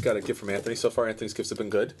 Got a gift from Anthony. So far, Anthony's gifts have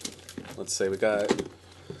been good. Let's say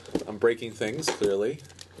I'm breaking things, clearly.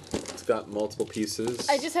 It's got multiple pieces.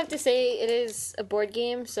 I just have to say it is a board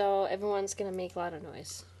game, so everyone's gonna make a lot of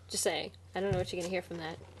noise. Just saying. I don't know what you're gonna hear from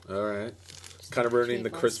that. All right. Kind of ruining the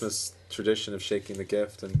Treat us. Christmas tradition of shaking the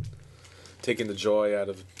gift and taking the joy out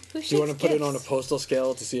of... Who Do you want to shakes put it on a gifts? postal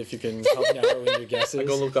scale to see if you can help narrow in your guesses? I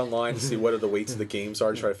go look online to see what are the weights of the games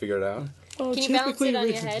are to try to figure it out. Oh, Can you balance typically it on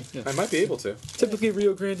your Rio- head? Yeah. I might be able to. Typically,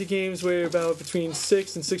 Rio Grande games weigh about between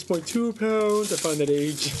 6 and 6.2 pounds. I find that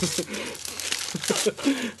age.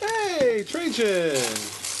 Hey, Trajan!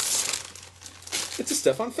 It's a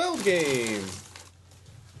Stefan Feld game.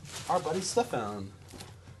 Our buddy Stefan.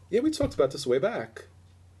 Yeah, we talked about this way back.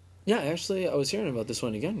 Yeah, actually, I was hearing about this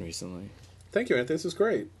one again recently. Thank you, Anthony. This was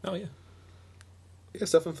great. Oh, yeah. Yeah,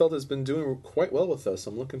 Stefan Feld has been doing quite well with us.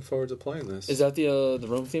 I'm looking forward to playing this. Is that the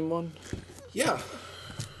Rome theme one? Yeah.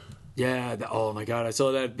 Yeah. Oh my god, I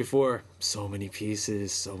saw that before. So many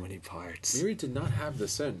pieces, so many parts. Miri did not have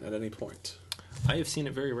this in at any point. I have seen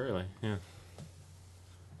it very rarely. Yeah.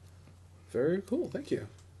 Very cool. Thank you.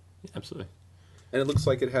 Yeah, absolutely. And it looks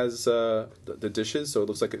like it has the dishes, so it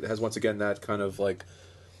looks like it has once again that kind of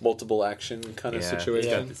multiple action kind of Yeah,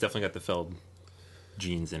 situation. It's definitely got the Feld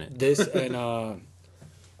genes in it. This and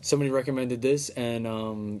somebody recommended this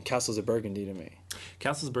and Castles of Burgundy to me.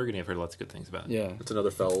 Castles of Burgundy, I've heard lots of good things about. Yeah. It's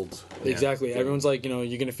another Feld. Exactly. Everyone's like,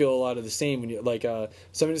 you're gonna feel a lot of the same when you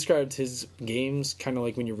somebody described his games kind of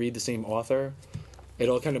like when you read the same author. It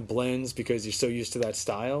all kind of blends because you're so used to that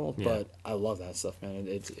style. Yeah. But I love that stuff, man.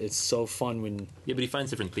 It's so fun when Yeah, but he finds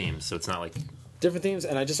different themes, so it's not like... different themes,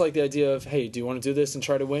 and I just like the idea of, hey, do you want to do this and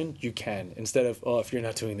try to win? You can, instead of, oh, if you're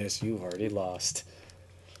not doing this, you've already lost.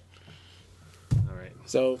 All right.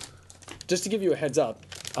 So, just to give you a heads up,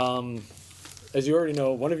 as you already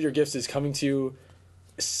know, one of your gifts is coming to you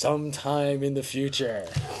sometime in the future.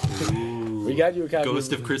 We got you a copy.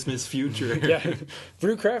 Ghost of Christmas Future. Yeah,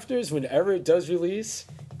 Brewcrafters. Whenever it does release,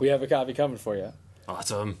 we have a copy coming for you.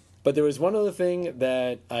 Awesome. But there was one other thing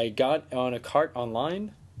that I got on a cart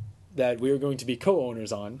online that we were going to be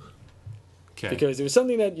co-owners on. Okay. Because it was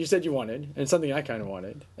something that you said you wanted, and something I kind of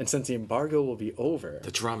wanted. And since the embargo will be over,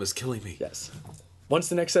 The drama's killing me. yes, once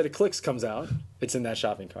the next set of clicks comes out, it's in that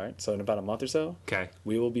shopping cart. So in about a month or so, Okay.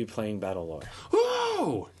 we will be playing Battle Lore.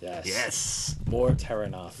 Whoa! Yes. Yes. More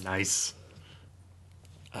Terranoth. Nice.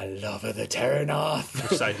 I love the Terranoth.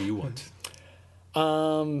 Which side do you want?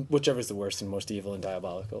 Whichever's the worst and most evil and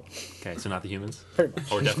diabolical. Okay, so not the humans? Pretty much.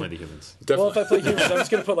 Or definitely the humans. Well, Definitely. if I play humans, I'm just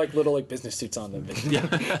gonna put little business suits on them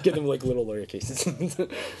and give them little lawyer cases.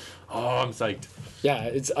 Oh, I'm psyched.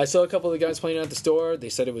 Yeah, I saw a couple of the guys playing it at the store. They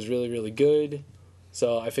said it was really, really good.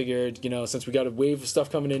 So I figured, since we got a wave of stuff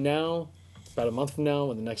coming in now, about a month from now,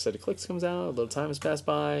 when the next set of clicks comes out, a little time has passed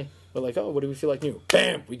by. We're like, oh, what do we feel like new?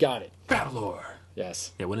 Bam, we got it. Battle Lore.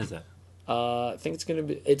 Yes. Yeah, when is that? I think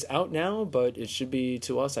it's out now, but it should be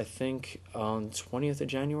to us, I think, on 20th of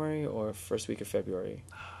January or first week of February.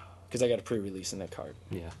 Because I got a pre-release in that card.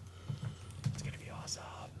 Yeah. It's going to be awesome.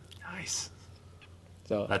 Nice.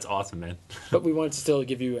 So, That's awesome, man. but we wanted to still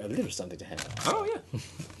give you a little something to handle. Oh, yeah. I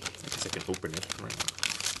guess I can open it right now.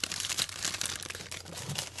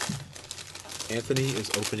 Anthony is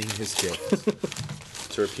opening his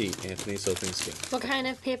gift. To repeat, Anthony's opening his gift. What kind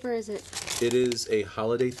of paper is it? It is a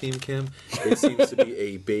holiday theme, Kim. It seems to be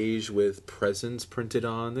a beige with presents printed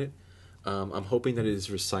on it. I'm hoping that it is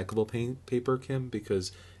recyclable paper, Kim,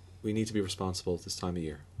 because we need to be responsible at this time of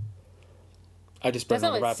year. I just burned That's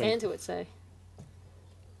all not the what wrapping. Santa would say.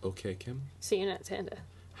 Okay, Kim. So you're not Santa.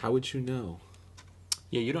 How would you know?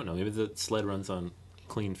 Yeah, you don't know. Maybe the sled runs on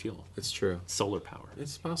clean fuel. It's true. Solar power.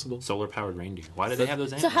 It's possible. Solar powered reindeer. Why do they have those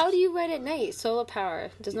So animals? how do you ride at night? Solar power.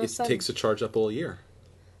 There's no It sun. takes a charge up all year.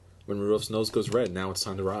 When Rudolph's nose goes red, now it's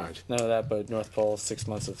time to ride. None of that, but North Pole, 6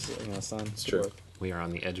 months of sun. It's true. We are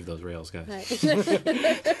on the edge of those rails, guys.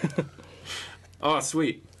 Right. Oh,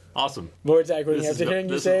 sweet. Awesome. More attack when This after is- hearing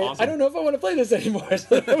you this is say, awesome. I don't know if I want to play this anymore.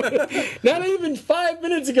 Not even 5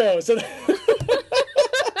 minutes ago. So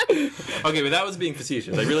Okay, but that was being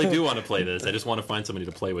facetious. I really do want to play this. I just want to find somebody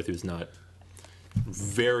to play with who's not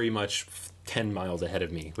very much 10 miles ahead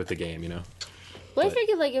of me with the game, you know? Well, I But-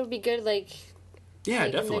 figured like it would be good like Yeah,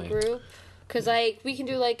 like, definitely. in the group. Because like we can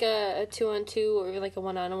do like a 2-on-2 or like a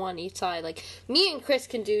 1-on-1 each side. Like me and Chris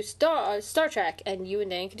can do Star Trek, and you and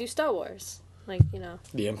Dan can do Star Wars. Like, you know.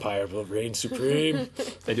 the Empire will reign supreme.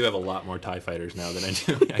 I do have a lot more TIE fighters now than I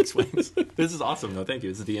do X-Wings. This is awesome, though. Thank you.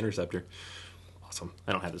 This is the Interceptor. Awesome.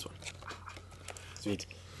 I don't have this one. Sweet.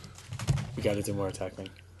 We got to do more attack wing.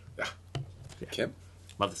 Kim?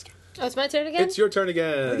 Love this game. Oh, it's my turn again? It's your turn Do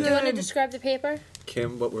again. you want to describe the paper?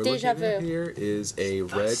 Kim, what we're Deja looking at vu. here is a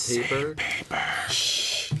red paper.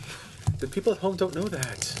 Shh. The people at home don't know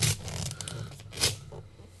that.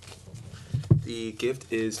 The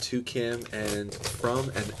gift is to Kim and from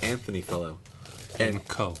an Anthony fellow. And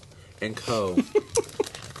Co. And co.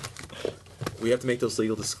 We have to make those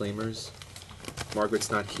legal disclaimers.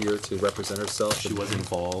 Margaret's not here to represent herself. She was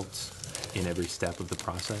involved in every step of the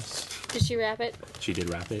process. Did she wrap it She did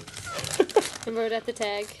wrap it. and wrote out the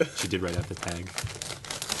tag? She did write out the tag.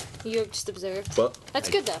 You just observed. But That's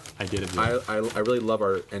good though. I did observe. I really love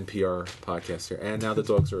our NPR podcast here. And now the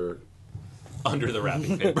dogs are... Under the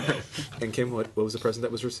wrapping paper. And Kim, what was the present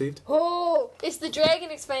that was received? Oh, it's the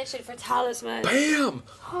Dragon expansion for Talisman. Bam!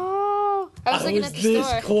 Oh, I was looking at the this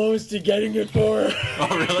store. close to getting it for her.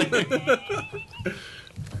 Oh, really?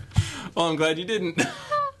 Well, I'm glad you didn't.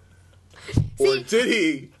 Or did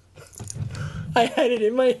he? I had it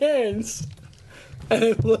in my hands. And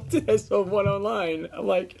I looked at it, I saw one online. I'm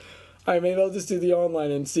like, all right, maybe I'll just do the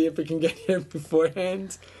online and see if we can get here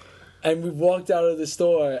beforehand. And we walked out of the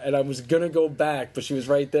store, and I was going to go back, but she was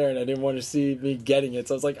right there, and I didn't want to see me getting it.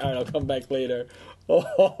 So I was like, all right, I'll come back later. Oh,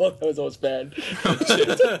 that was almost bad.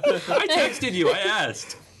 I texted you. I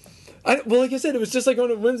asked. Well, like I said, it was just like on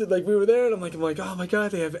a Wednesday. Like, we were there, and I'm like, oh my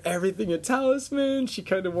god, they have everything at Talisman. She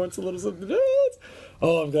kind of wants a little something else.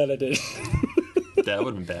 Oh, I'm glad I did. That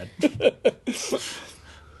would have been bad.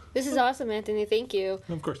 This is awesome, Anthony. Thank you.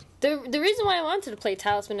 Of course. The reason why I wanted to play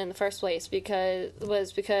Talisman in the first place because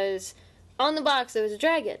on the box there was a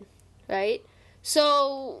dragon, right?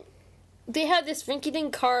 So they have this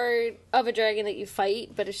rinky-dink card of a dragon that you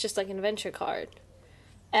fight, but it's just like an adventure card.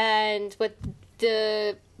 And what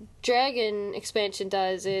the dragon expansion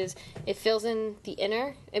does is it fills in the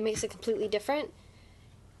inner. It makes it completely different.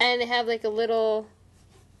 And they have like a little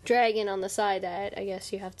dragon on the side that I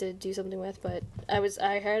guess you have to do something with, but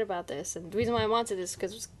I heard about this, and the reason why I wanted this is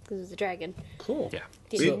because it was the dragon. Cool. Yeah.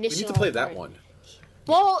 The We need to initial play that card. one.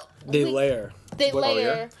 Well, They we- layer. They What,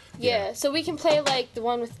 layer. Yeah. Yeah, so we can play like the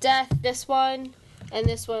one with death, this one, and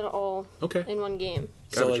this one all Okay. in one game.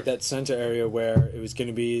 So, like, that center area where it was going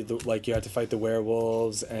to be, like, you had to fight the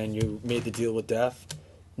werewolves and you made the deal with death.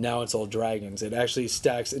 Now it's all dragons. It actually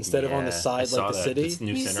stacks, instead of on the Yeah, I side saw like the that. city, It's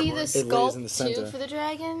new You center see board. the It lays in sculpt the too center. for the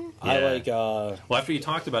dragon? I Yeah. like, Well, after you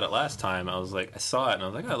talked about it last time, I was like, I saw it and I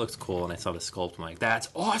was like, oh, it looks cool. And I saw the sculpt. I'm like, that's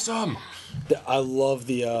awesome. I love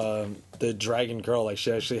the dragon girl. Like,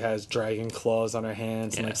 she actually has dragon claws on her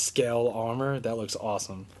hands and, Yeah. like, scale armor. That looks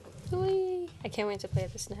awesome. Whee! I can't wait to play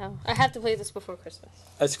this now. I have to play this before Christmas.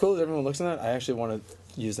 As cool as everyone looks at that, I actually want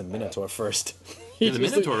to use the Minotaur first. Yeah, the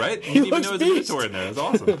Minotaur, right? You he didn't even looks know there was a beast. Minotaur in there. That's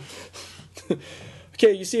awesome.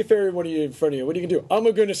 Okay, you see a fairy one of you in front of you. What are you gonna do? I'm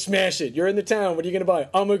gonna smash it. You're in the town. What are you gonna buy?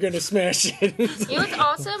 I'm gonna smash it. You know what's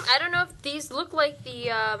awesome? I don't know if these look like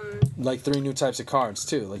the Like 3 new types of cards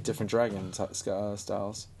too, like different dragon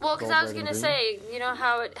styles. well, because Gold, I was red, and gonna green. say, you know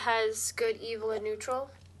how it has good, evil, and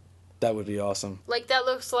neutral? That would be awesome. Like that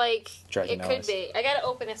looks like Dragon it could eyes. be. I gotta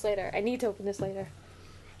open this later. I need to open this later.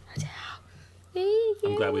 Thank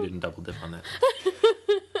I'm glad we you. didn't double dip on that.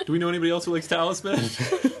 Do we know anybody else who likes Talisman?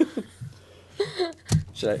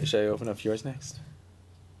 Should I open up yours next?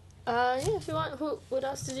 Yeah, if you want. What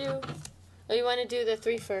else to do? Oh, you want to do the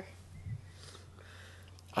 3 for?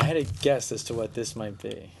 I had a guess as to what this might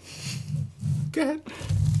be. Go ahead.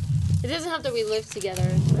 It doesn't have to be lived together.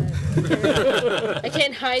 But I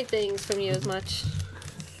can't hide things from you as much.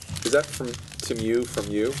 Is that from you?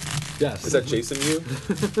 Yes. Is that Jason Mew?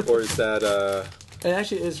 Or is that It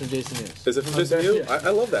actually is from Jason News. is it from Jason Mew? I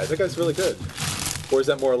love that. That guy's really good. Or is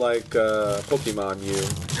that more like Pokemon Mew?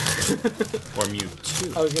 Or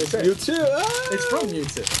Mewtwo. I was gonna say Mewtwo! Ah! it's from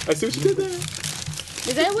Mewtwo. I see what you did there.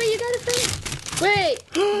 Is that where you got it from? Wait,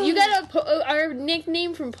 you got our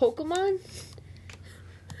nickname from Pokemon?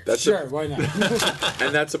 That's Sure, why not?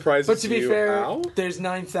 and that surprises But to be you. fair, Ow? there's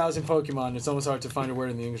 9,000 Pokemon. It's almost hard to find a word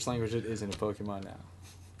in the English language that isn't a Pokemon now.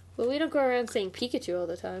 Well, we don't go around saying Pikachu all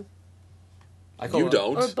the time. I call You my,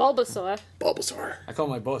 don't. Or Bulbasaur. Bulbasaur. I call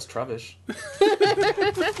my boss Travis.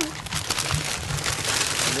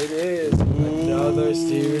 And it is another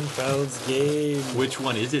Steven Feld's game. Which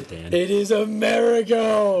one is it, Dan? It is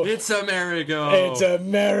Amerigo. It's Amerigo. It's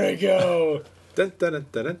Amerigo. Dun, dun, dun,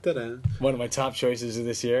 dun, dun, dun. One of my top choices of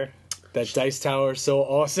this year. That dice tower, so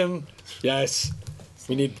awesome. Yes.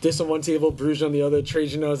 We need this on one table, Bruges on the other,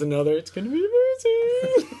 Trajan on another. It's going to be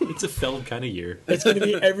amazing. It's a Feld kind of year. It's going to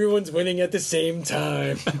be everyone's winning at the same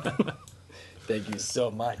time. Thank you so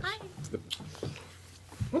much.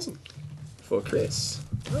 Awesome. For Chris,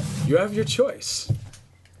 you have your choice.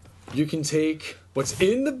 You can take what's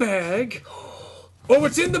in the bag or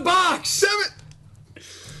what's in the box.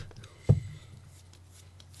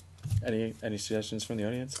 Damn it! Any suggestions from the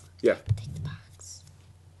audience? Yeah,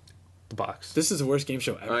 The box. This is the worst game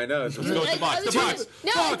show ever. I know. Let's go with the box. The box.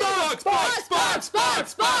 No,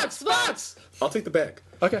 box. I'll take the bag.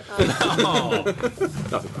 Okay. Oh.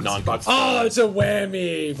 Nothing. Non-box. Oh, it's a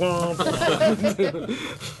whammy.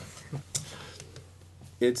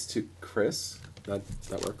 It's to Chris. That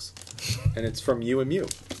works. And it's from you and Mew.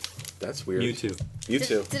 That's weird. Mewtwo. You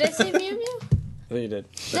too. Did I say Mew Mew? I think you did.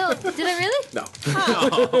 No, did I really? No.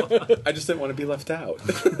 Oh. I just didn't want to be left out.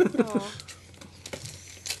 Oh.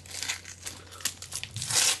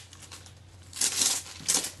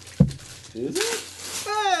 Is it?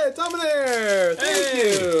 Hey, Dominaire!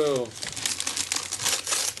 Thank you!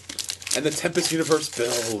 And the Tempest universe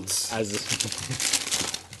builds.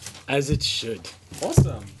 As it should.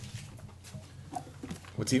 Awesome.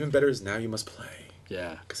 What's even better is now you must play.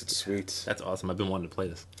 Yeah. Because it's sweet. That's awesome. I've been wanting to play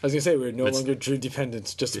this. I was gonna say we're no It's- longer Drew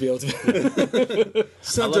dependent just to be able to. I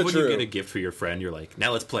Santa love when Drew. you get a gift for your friend. You're like,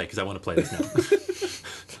 now let's play because I want to play this now.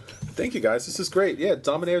 Thank you guys. This is great. Yeah,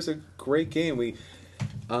 Dominaire is a great game. We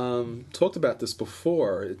talked about this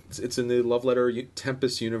before. It's in the Love Letter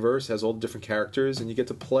Tempest universe. Has all the different characters, and you get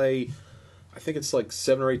to play. I think it's like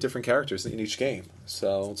 7 or 8 different characters in each game.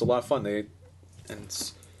 So it's a lot of fun.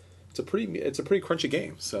 It's a pretty crunchy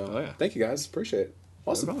game. So Oh, yeah. thank you guys. Appreciate it.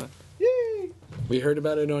 Awesome. problem. Yay! We heard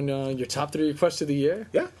about it on your top 3 requests of the year.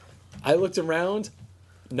 Yeah. I looked around,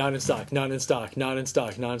 not in stock, not in stock, not in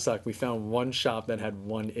stock, not in stock. We found one shop that had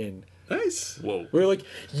one in. Nice. Whoa. We were like,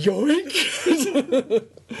 yoink!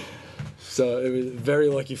 So it was a very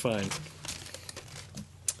lucky find.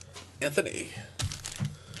 Anthony.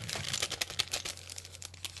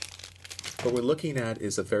 What we're looking at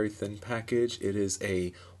is a very thin package. It is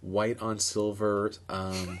a white on silver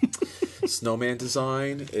snowman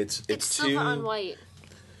design. It's Silver on white.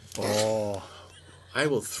 Oh. I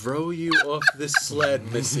will throw you off this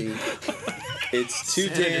sled, Missy. It's to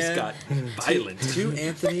Santa just Dan, got violent. to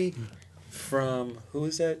Anthony from who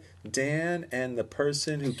is that? Dan and the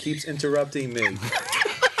person who keeps interrupting me.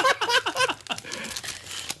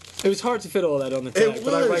 It was hard to fit all that on the tag,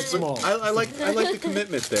 but I write small. I like the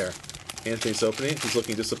commitment there. Anthony's opening. He's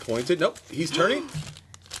looking disappointed. Nope, he's turning.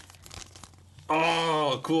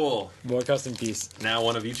 Oh, cool. More custom piece. Now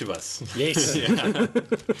one of each of us. Yes. Yeah.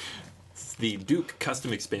 It's the Duke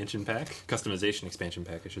custom expansion pack. Customization expansion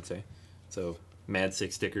pack, I should say. So, Mad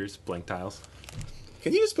 6 stickers, blank tiles.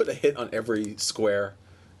 Can you just put a hit on every square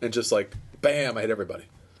and just like, bam, I hit everybody?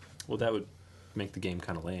 Well, that would make the game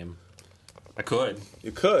kind of lame. I could.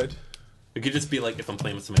 You could. It could just be like if I'm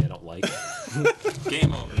playing with somebody I don't like.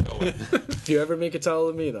 Game over. Go away. If you ever make a tile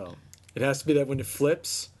of me, though, it has to be that when it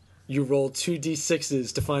flips, you roll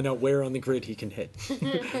 2d6s to find out where on the grid he can hit.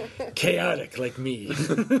 Chaotic, like me.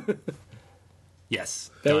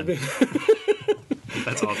 Yes. That would Done. be.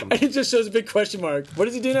 That's awesome. It just shows a big question mark. What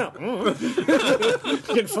does he do now? You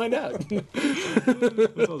can find out.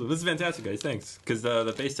 That's awesome. This is fantastic, guys. Thanks. Because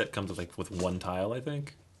the base set comes with one tile, I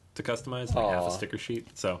think, to customize, like half Aw. a sticker sheet.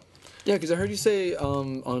 So Yeah, because I heard you say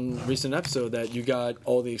on recent episode that you got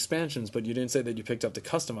all the expansions, but you didn't say that you picked up the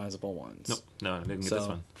customizable ones. nope, no, I didn't get So- this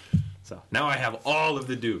one. So now I have all of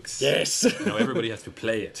the Dukes. Yes. Now everybody has to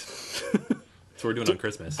play it. That's what we're doing on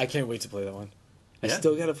Christmas. I can't wait to play that one. I Yeah?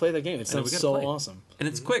 still got to play that game. It I know, sounds we gotta so play. awesome. And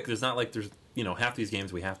it's quick. There's not like there's half these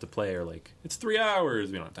games we have to play are like it's 3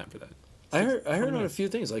 hours. We don't have time for that. I heard on a minutes. few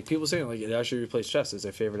things, like people saying like it actually replaced chess as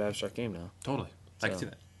their favorite abstract game now. Totally. I can So- see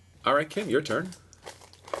that. All right, Kim, your turn.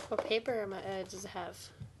 What paper does it have?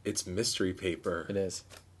 It's mystery paper. It is.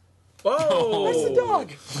 Oh, That's the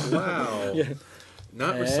dog. Wow. Yeah.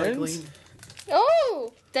 Not And- recycling.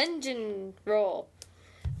 Oh, dungeon roll.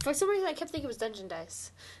 For some reason, I kept thinking it was dungeon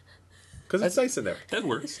dice. Because it's nice in there. That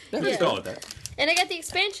works. Yeah. Let's call it that. And I got the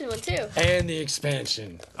expansion one too. And the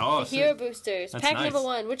expansion. Oh, Hero boosters, That's pack nice. number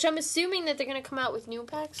 1, which I'm assuming that they're gonna come out with new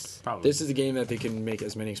packs. probably. This is a game that they can make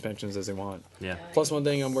as many expansions as they want. Yeah. Plus, one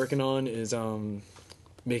thing I'm working on is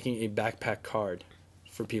making a backpack card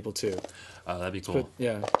for people too. That'd be cool.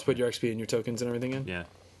 To put your XP and your tokens and everything in. Yeah.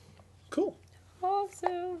 Cool.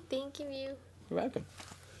 Awesome. Thank you. You're welcome.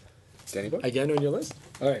 Danny Boy? Again on your list.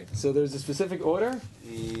 All right. So there's a specific order.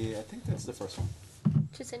 Yeah, I think that's the first one.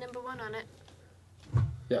 Should say number 1 on it.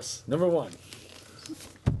 Yes. Number 1.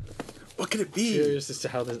 What could it be? Curious as to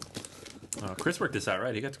how this. Chris worked this out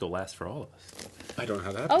right. He got to go last for all of us. I don't know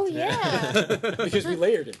how that Oh yeah. Because we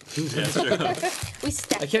layered it. Yeah, that's true. We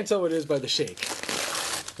stacked. I can't tell what it is by the shake.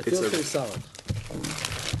 It feels pretty solid. Oh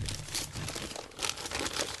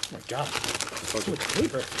my god.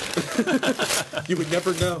 Paper. You would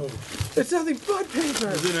never know. It's nothing but paper.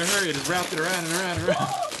 I was in a hurry. I just wrapped it around and around and around.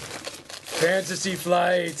 Fantasy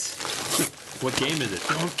Flight. What game is it?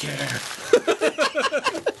 Don't care.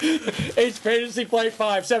 H Fantasy Flight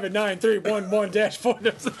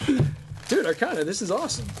 5793111-4. Dude, Arcana, this is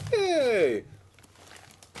awesome. Hey!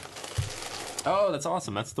 Oh, that's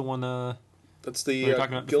awesome. That's the one. That's We the were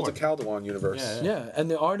talking about Guild of before. Caldewan universe. Yeah. Yeah,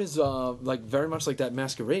 and the art is like very much like that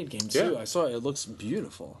Masquerade game too. Yeah. I saw it. It looks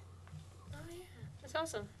beautiful. Oh yeah, that's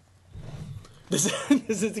awesome. This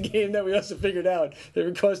is the game that we also figured out. It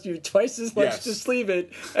would cost you twice as much Yes. to sleeve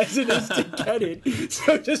it as it is to get it.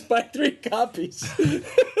 So just buy 3 copies.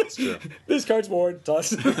 That's true. This card's worn.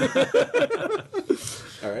 Toss. All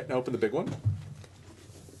right, now open the big one.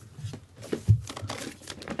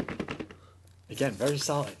 Again, very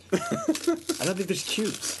solid. I don't think there's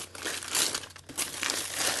cubes.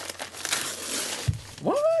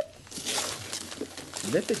 What?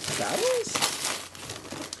 Mythic Battles?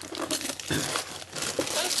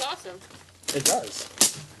 That's awesome. It does.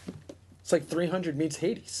 It's like 300 meets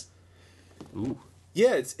Hades. Ooh.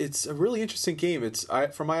 Yeah, it's a really interesting game. It's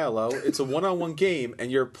from ILO. It's a one-on-one game, and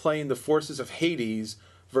you're playing the forces of Hades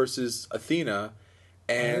versus Athena.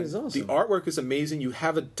 And is awesome. the artwork is amazing. You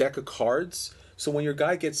have a deck of cards, so when your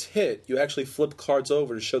guy gets hit, you actually flip cards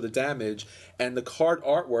over to show the damage, and the card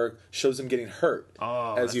artwork shows him getting hurt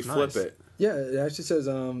Oh, as you that's flip nice. it. Yeah, it actually says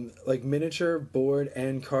like miniature, board,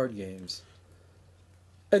 and card games.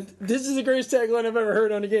 And this is the greatest tagline I've ever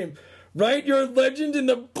heard on a game. Write your legend in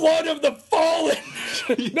the blood of the fallen.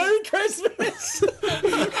 Merry Christmas.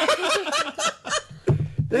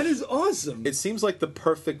 That is awesome. It seems like the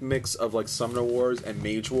perfect mix of like Summoner Wars and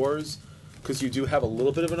Mage Wars, because you do have a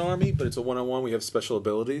little bit of an army, but it's a one-on-one. We have special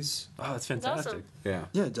abilities. Oh, that's fantastic. awesome. Yeah.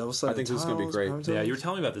 Yeah, double-sided I think this is gonna be tiles, great. power Yeah, tiles. you were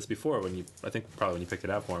telling me about this before when you, I think probably when you picked it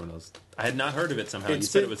out for me. I had not heard of it somehow. You It's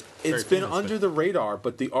said been, it was very it's been famous, under but- the radar,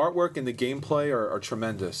 but the artwork and the gameplay are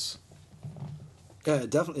tremendous. Yeah,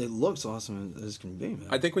 definitely. It looks awesome as can be, man.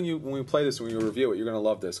 I think when we play this, when you review it, you're going to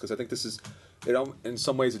love this, because I think this is, in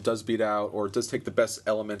some ways, it does beat out, or it does take the best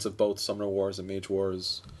elements of both Summoner Wars and Mage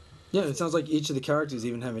Wars. Yeah, it sounds like each of the characters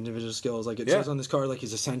even have individual skills. Like it Yeah. says on this card, like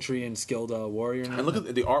he's a sentry and skilled warrior. And look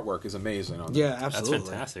at the artwork is amazing on Yeah, That's absolutely.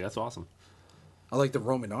 fantastic. That's awesome. I like the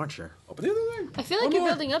Roman archer. Oh, but the other thing, I feel like you're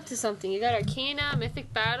building up to something. You got Arcana,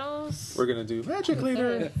 Mythic Battles. we're going to do Magic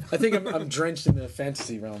Leader. I think I'm drenched in the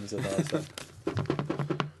fantasy realms of that stuff.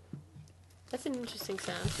 That's an interesting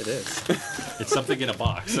sound. It is. It's something in a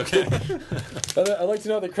box, okay? I like to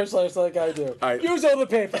know that Chris likes like I do. All right. Use all the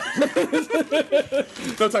paper.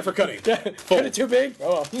 No time for cutting. Cut it too big?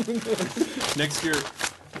 Oh, well. Next year,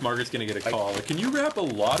 Margaret's going to get a call. Like, can you wrap a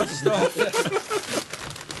lot of stuff?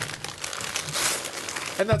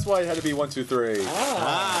 And that's why it had to be 1, 2, 3.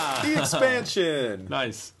 Ah. The expansion.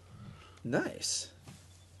 Nice. Nice.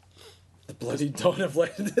 The bloody don't have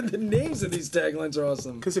like the names of these taglines are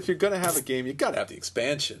awesome. Because if you're going to have a game, you got to have the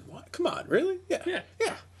expansion. What? Come on, really? Yeah. Yeah.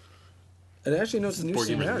 Yeah. And it actually knows the new Board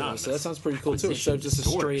Game scenario, Anonymous. so that sounds pretty cool too. Instead of just a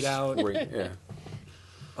Dorks. straight out. Yeah.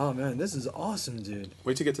 Oh man, this is awesome, dude.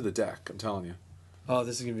 Wait to get to the deck, I'm telling you. Oh,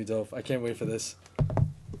 this is gonna be dope. I can't wait for this.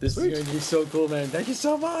 This Sweet. is going to be so cool, man. Thank you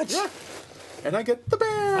so much. Yeah. And I get the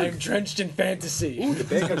bag. I am drenched in fantasy. Ooh, the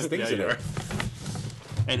bag has things Yeah, in you it. are.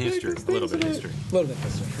 And history. A little bit of history. A little bit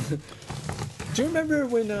history. Do you remember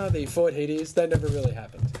when they fought Hades? That never really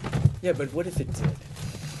happened. Yeah, but what if it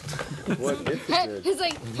did? What if it did? It's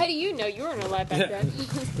like, how do you know you weren't alive back then?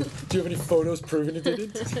 Do you have any photos proving it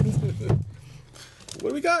didn't? What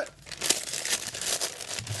do we got?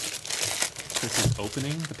 This is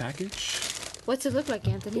opening the package. What's it look like,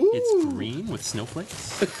 Anthony? It's green with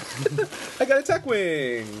snowflakes. I got Attack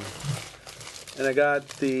Wing. And I got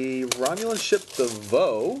the Romulan ship, the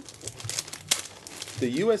Vo.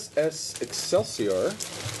 The USS Excelsior.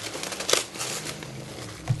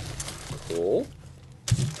 Cool.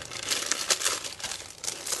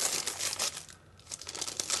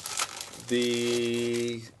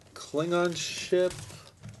 The Klingon ship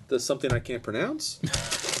does something I can't pronounce.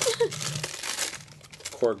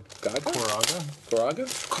 Koraga?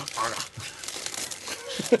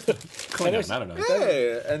 Klingon, I don't know.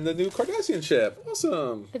 Hey, and the new Cardassian ship.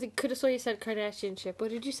 Awesome. I could have sworn you said Kardashian ship.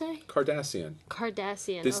 What did you say? Cardassian.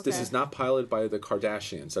 Cardassian. This okay. is not piloted by the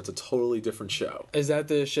Kardashians. That's a totally different show. Is that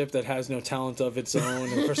the ship that has no talent of its own,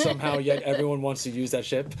 and for somehow yet everyone wants to use that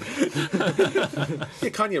ship? Yeah,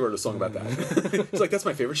 Kanye wrote a song about that. He's like, that's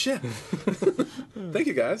my favorite ship. Thank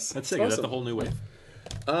you, guys. That's sick. Awesome. Is that the whole new wave?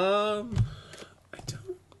 I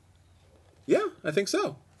don't. Yeah, I think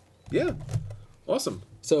so. Yeah, awesome.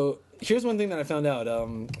 So here's one thing that I found out: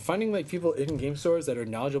 finding like people in game stores that are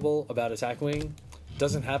knowledgeable about Attack Wing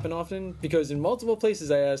doesn't happen often, because in multiple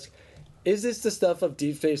places I ask, "Is this the stuff of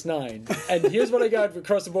Deep Space Nine?" And here's what I got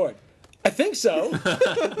across the board: I think so.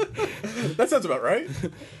 That sounds about right.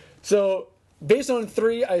 So based on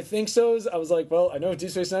 3 I think so's, I was like, well, I know Deep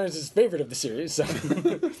Space Nine is his favorite of the series. So.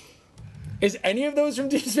 Is any of those from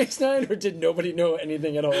Deep Space Nine, or did nobody know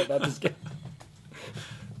anything at all about this game?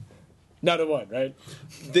 Not a one, right?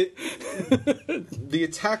 The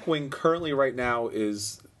Attack Wing currently right now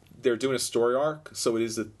is they're doing a story arc, so it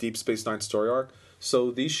is the Deep Space Nine story arc. So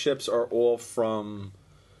these ships are all from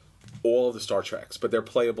all of the Star Treks, but they're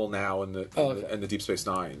playable now in the Deep Space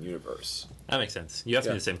Nine universe. That makes sense. You asked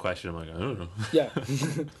me the same question. I'm like, I don't know. Yeah.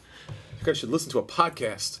 You guys should listen to a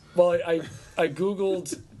podcast. Well, I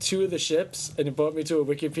Googled 2 of the ships, and it brought me to a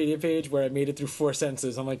Wikipedia page where I made it through 4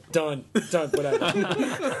 sentences. I'm like, done,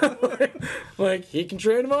 whatever. like, he can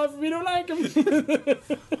trade them off if we don't like him.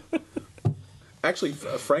 Actually,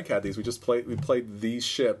 Frank had these. We played these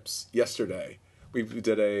ships yesterday. We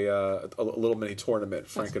did a little mini tournament,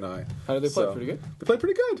 Frank and I. How did they play? Pretty good? They played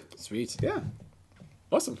pretty good. Sweet. Yeah.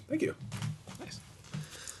 Awesome. Thank you. Nice.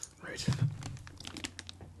 Right.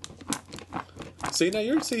 See, now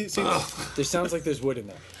you're... See. There sounds like there's wood in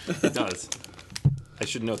there. It does. I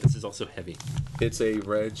should note this is also heavy. It's a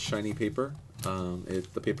red, shiny paper.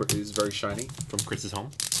 The paper is very shiny. From Chris's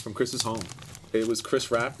home. From Chris's home. It was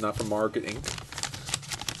Chris Rapp, not from Market Inc.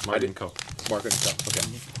 Martin Co. Market and Co. Okay.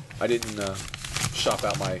 I didn't shop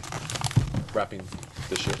out my wrapping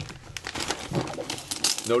the ship.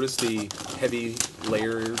 Notice the heavy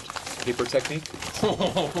layered paper technique.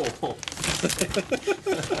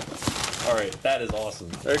 All right, that is awesome.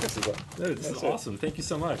 This This is awesome. Thank you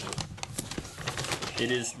so much.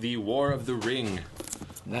 It is the War of the Ring.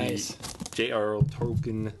 Nice. J.R.R.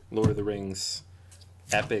 Tolkien, Lord of the Rings,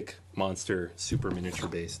 epic monster, super miniature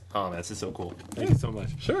based. Oh, man, this is so cool. Thank you so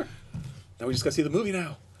much. Sure. Now we just gotta see the movie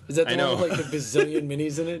now. Is that the I know. one with like the bazillion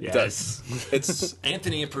minis in it? Yes. It's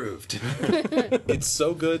Anthony approved. it's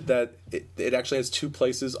so good that it actually has 2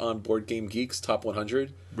 places on Board Game Geek's Top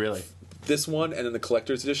 100. Really? This one and then the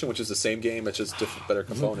collector's edition, which is the same game, it's just different, better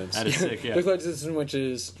components. That is sick, yeah. The collector's edition, which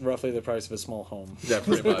is roughly the price of a small home. Yeah,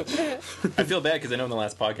 pretty much. I feel bad because I know in the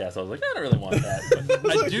last podcast I was like, I don't really want that.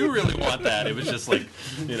 But I do really want that. It was just like,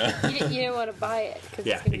 you know. You didn't want to buy it. 'Cause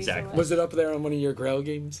Yeah, it's gonna be exactly. so much. Was it up there on one of your Grail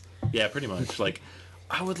games? Yeah, pretty much. Like,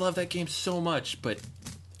 I would love that game so much, but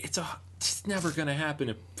it's never going to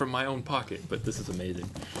happen from my own pocket. But this is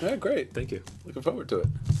amazing. Yeah, great. Thank you. Looking forward to it.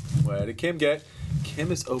 What did Kim get?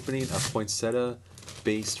 Kim is opening a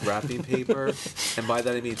poinsettia-based wrapping paper. And by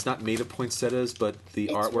that I mean it's not made of poinsettias, but the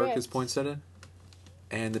It's artwork is ripped. poinsettia.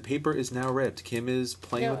 And the paper is now ripped. Kim is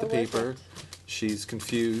playing No, with the it wasn't. paper. She's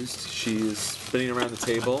confused. She is spinning around the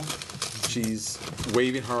table. She's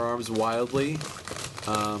waving her arms wildly.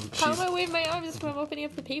 How am I waving my arms when I'm opening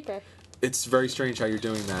up the paper? It's very strange how you're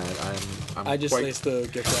doing that. I'm I just quite... laced the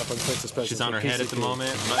gift wrap on Princess Presents. She's on her for head at the PCP.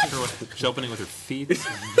 moment. I'm not sure what she's opening with her feet.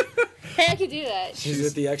 Hey, I can do that. She's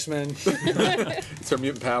with the X-Men. It's her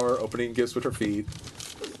mutant power, opening gifts with her feet.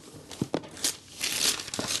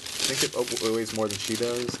 I think it weighs more than she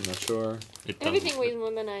does. I'm not sure. It does. Everything weighs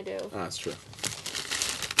more than I do. Ah, that's true.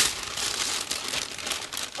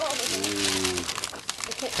 Oh my god.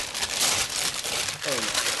 Okay.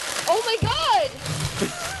 Oh my god!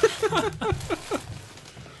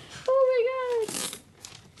 Oh my god!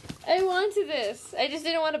 I wanted this. I just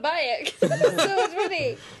didn't want to buy it. That's so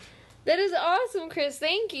funny. That is awesome, Chris.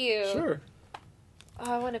 Thank you. Sure.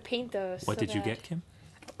 Oh, I want to paint those. What so did you bad. get, Kim?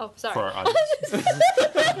 Oh, sorry. For our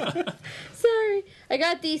audience. Sorry. I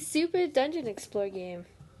got the Super Dungeon Explore game.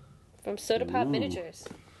 from Soda Pop Ooh. Miniatures.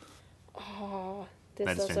 Oh, this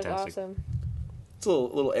That is does look fantastic. awesome. It's a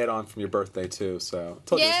little add-on from your birthday too. So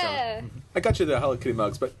told you this time. Yeah, I got you the Hello Kitty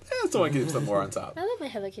mugs, but I still want to give you some more on top. I love my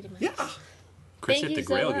Hello Kitty mugs. Yeah. Chris Thank hit the you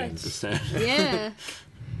so Grail much. games this time. Yeah,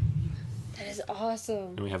 that is awesome.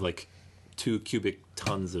 And we have like 2 cubic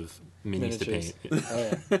tons of minis to Miniatures. paint.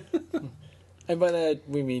 Oh, yeah. And by that,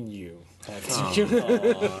 we mean you. No,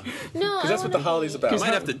 Because that's what the holiday's I about.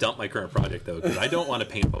 might have to dump my current project though, because I don't want to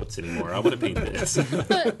paint boats anymore. I want to paint this.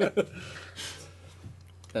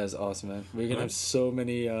 That is awesome, man. We're going to have so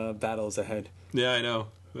many battles ahead. Yeah, I know.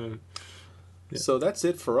 So that's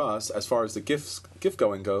it for us as far as the gift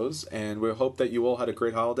going goes, and we hope that you all had a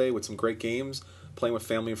great holiday with some great games, playing with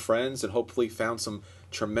family and friends, and hopefully found some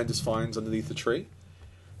tremendous finds underneath the tree.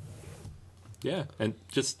 Yeah, and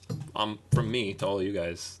just from me to all of you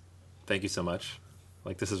guys, thank you so much.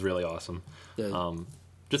 Like, this is really awesome. Yeah.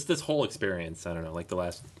 Just this whole experience, I don't know, like the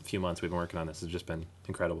last few months we've been working on this has just been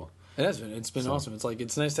incredible. It has been. It's been awesome. It's like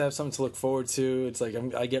it's nice to have something to look forward to. It's like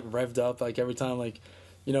I get revved up like every time. Like,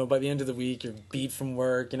 you know, by the end of the week, you're beat from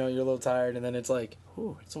work. You know, you're a little tired, and then it's like,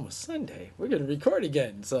 oh, it's almost Sunday. We're gonna record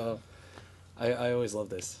again. So, I always love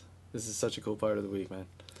this. This is such a cool part of the week, man.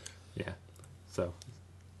 Yeah. So,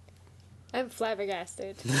 I'm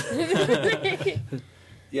flabbergasted.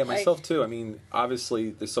 Yeah, myself too. I mean,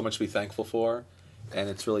 obviously, there's so much to be thankful for, and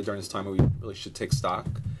it's really during this time where we really should take stock.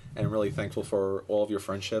 And I'm really thankful for all of your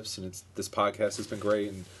friendships, and this podcast has been great,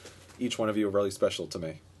 and each one of you are really special to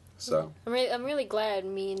me. So I'm really glad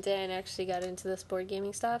me and Dan actually got into this board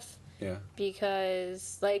gaming stuff, yeah,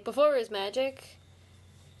 because like before it was Magic,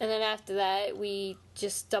 and then after that we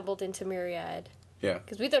just stumbled into Myriad yeah,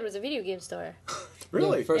 because we thought it was a video game store.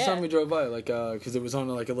 really. Yeah, first Yeah. time we drove by, like, because it was on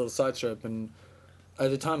like a little side strip, and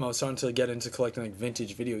at the time I was starting to get into collecting like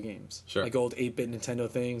vintage video games, Sure. like old 8-bit Nintendo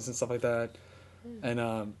things and stuff like that. And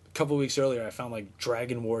a couple weeks earlier, I found like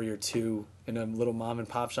Dragon Warrior 2 in a little mom and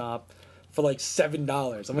pop shop for like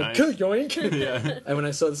 $7. I'm like, Nice. good yoink. yeah. And when I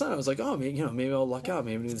saw the sign, I was like, oh, maybe I'll luck out,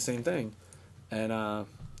 maybe do the same thing. And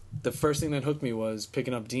the first thing that hooked me was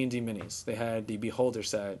picking up D&D minis. They had the Beholder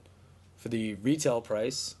set for the retail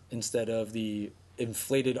price instead of the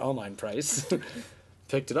inflated online price.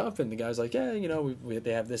 Picked it up, and the guy's like, yeah, you know,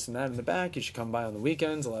 they have this and that in the back. You should come by on the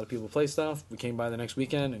weekends. A lot of people play stuff. We came by the next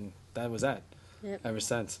weekend, and that was that. Yep. Ever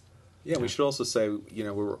since. Yeah, we should also say, you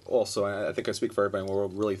know, we're also, I think I speak for everybody, we're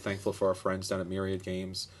really thankful for our friends down at Myriad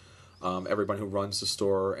Games, everyone who runs the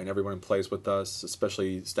store, and everyone who plays with us,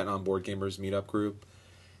 especially Staten Island Board Gamers Meetup Group,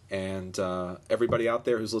 and everybody out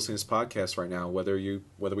there who's listening to this podcast right now, whether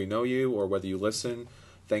we know you or whether you listen,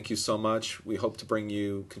 thank you so much. We hope to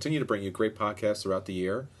continue to bring you great podcasts throughout the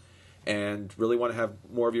year, and really want to have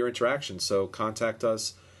more of your interaction. So contact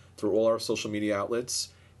us through all our social media outlets,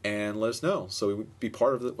 and let us know, so we would be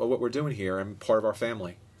part of what we're doing here and part of our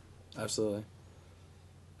family. Absolutely.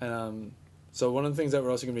 And so one of the things that we're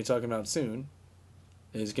also going to be talking about soon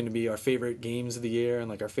is going to be our favorite games of the year and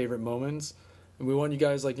like our favorite moments. And we want you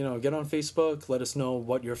guys, like, you know, get on Facebook, let us know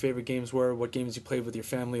what your favorite games were, what games you played with your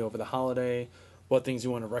family over the holiday, what things you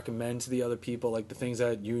want to recommend to the other people, like the things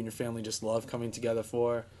that you and your family just love coming together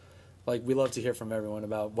for. Like, we love to hear from everyone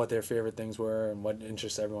about what their favorite things were and what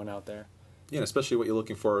interests everyone out there. Yeah, and especially what you're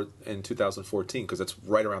looking for in 2014, because that's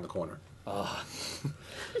right around the corner.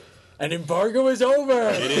 An embargo is over!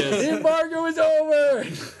 It is. The embargo is over!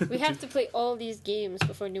 We have to play all these games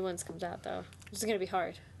before new ones comes out, though. This is gonna be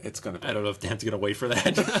hard. It's gonna be. I don't know if Dan's going to wait for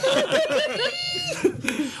that.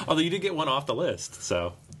 Although you did get one off the list,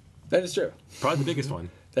 so That is true. probably the biggest one.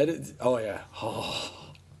 That is, oh yeah.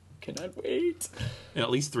 Oh, cannot wait. And at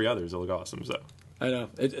least 3 others will look awesome, so. I know.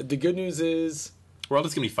 The good news is, We're all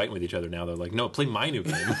just going to be fighting with each other now. They're like, no, play my new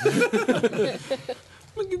game.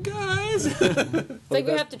 Look, you guys. It's like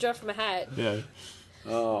we have to draw from a hat. Yeah.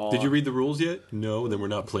 Oh, Did you read the rules yet? No, then we're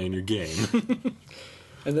not playing your game.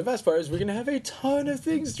 and the best part is, we're gonna have a ton of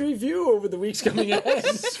things to review over the weeks coming ahead.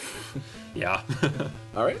 Yeah.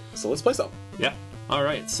 all right, so let's play some. Yeah. All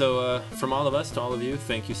right. So from all of us to all of you,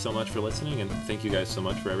 thank you so much for listening, and thank you guys so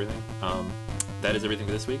much for everything. That is everything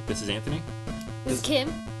for this week. This is Anthony. This is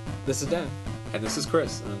Kim. This is Dan. And this is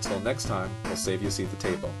Chris, and until next time, we'll save you a seat at the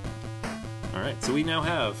table. All right. So we now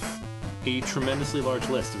have a tremendously large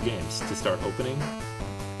list of games to start opening.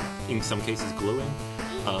 In some cases, gluing,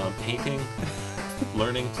 painting,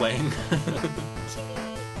 learning, playing.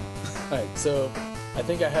 Alright, so I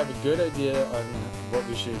think I have a good idea on what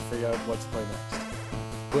we should figure out what to play next.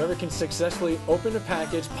 Whoever can successfully open a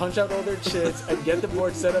package, punch out all their chits, and get the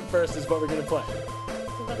board set up first is what we're gonna play.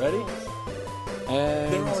 Ready?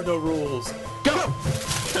 And There are no rules. go!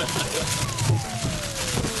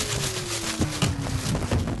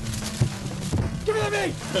 not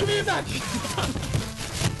me! Give me it back!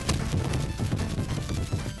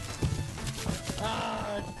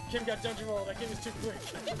 Kim got dungeon rolled. That game was too quick.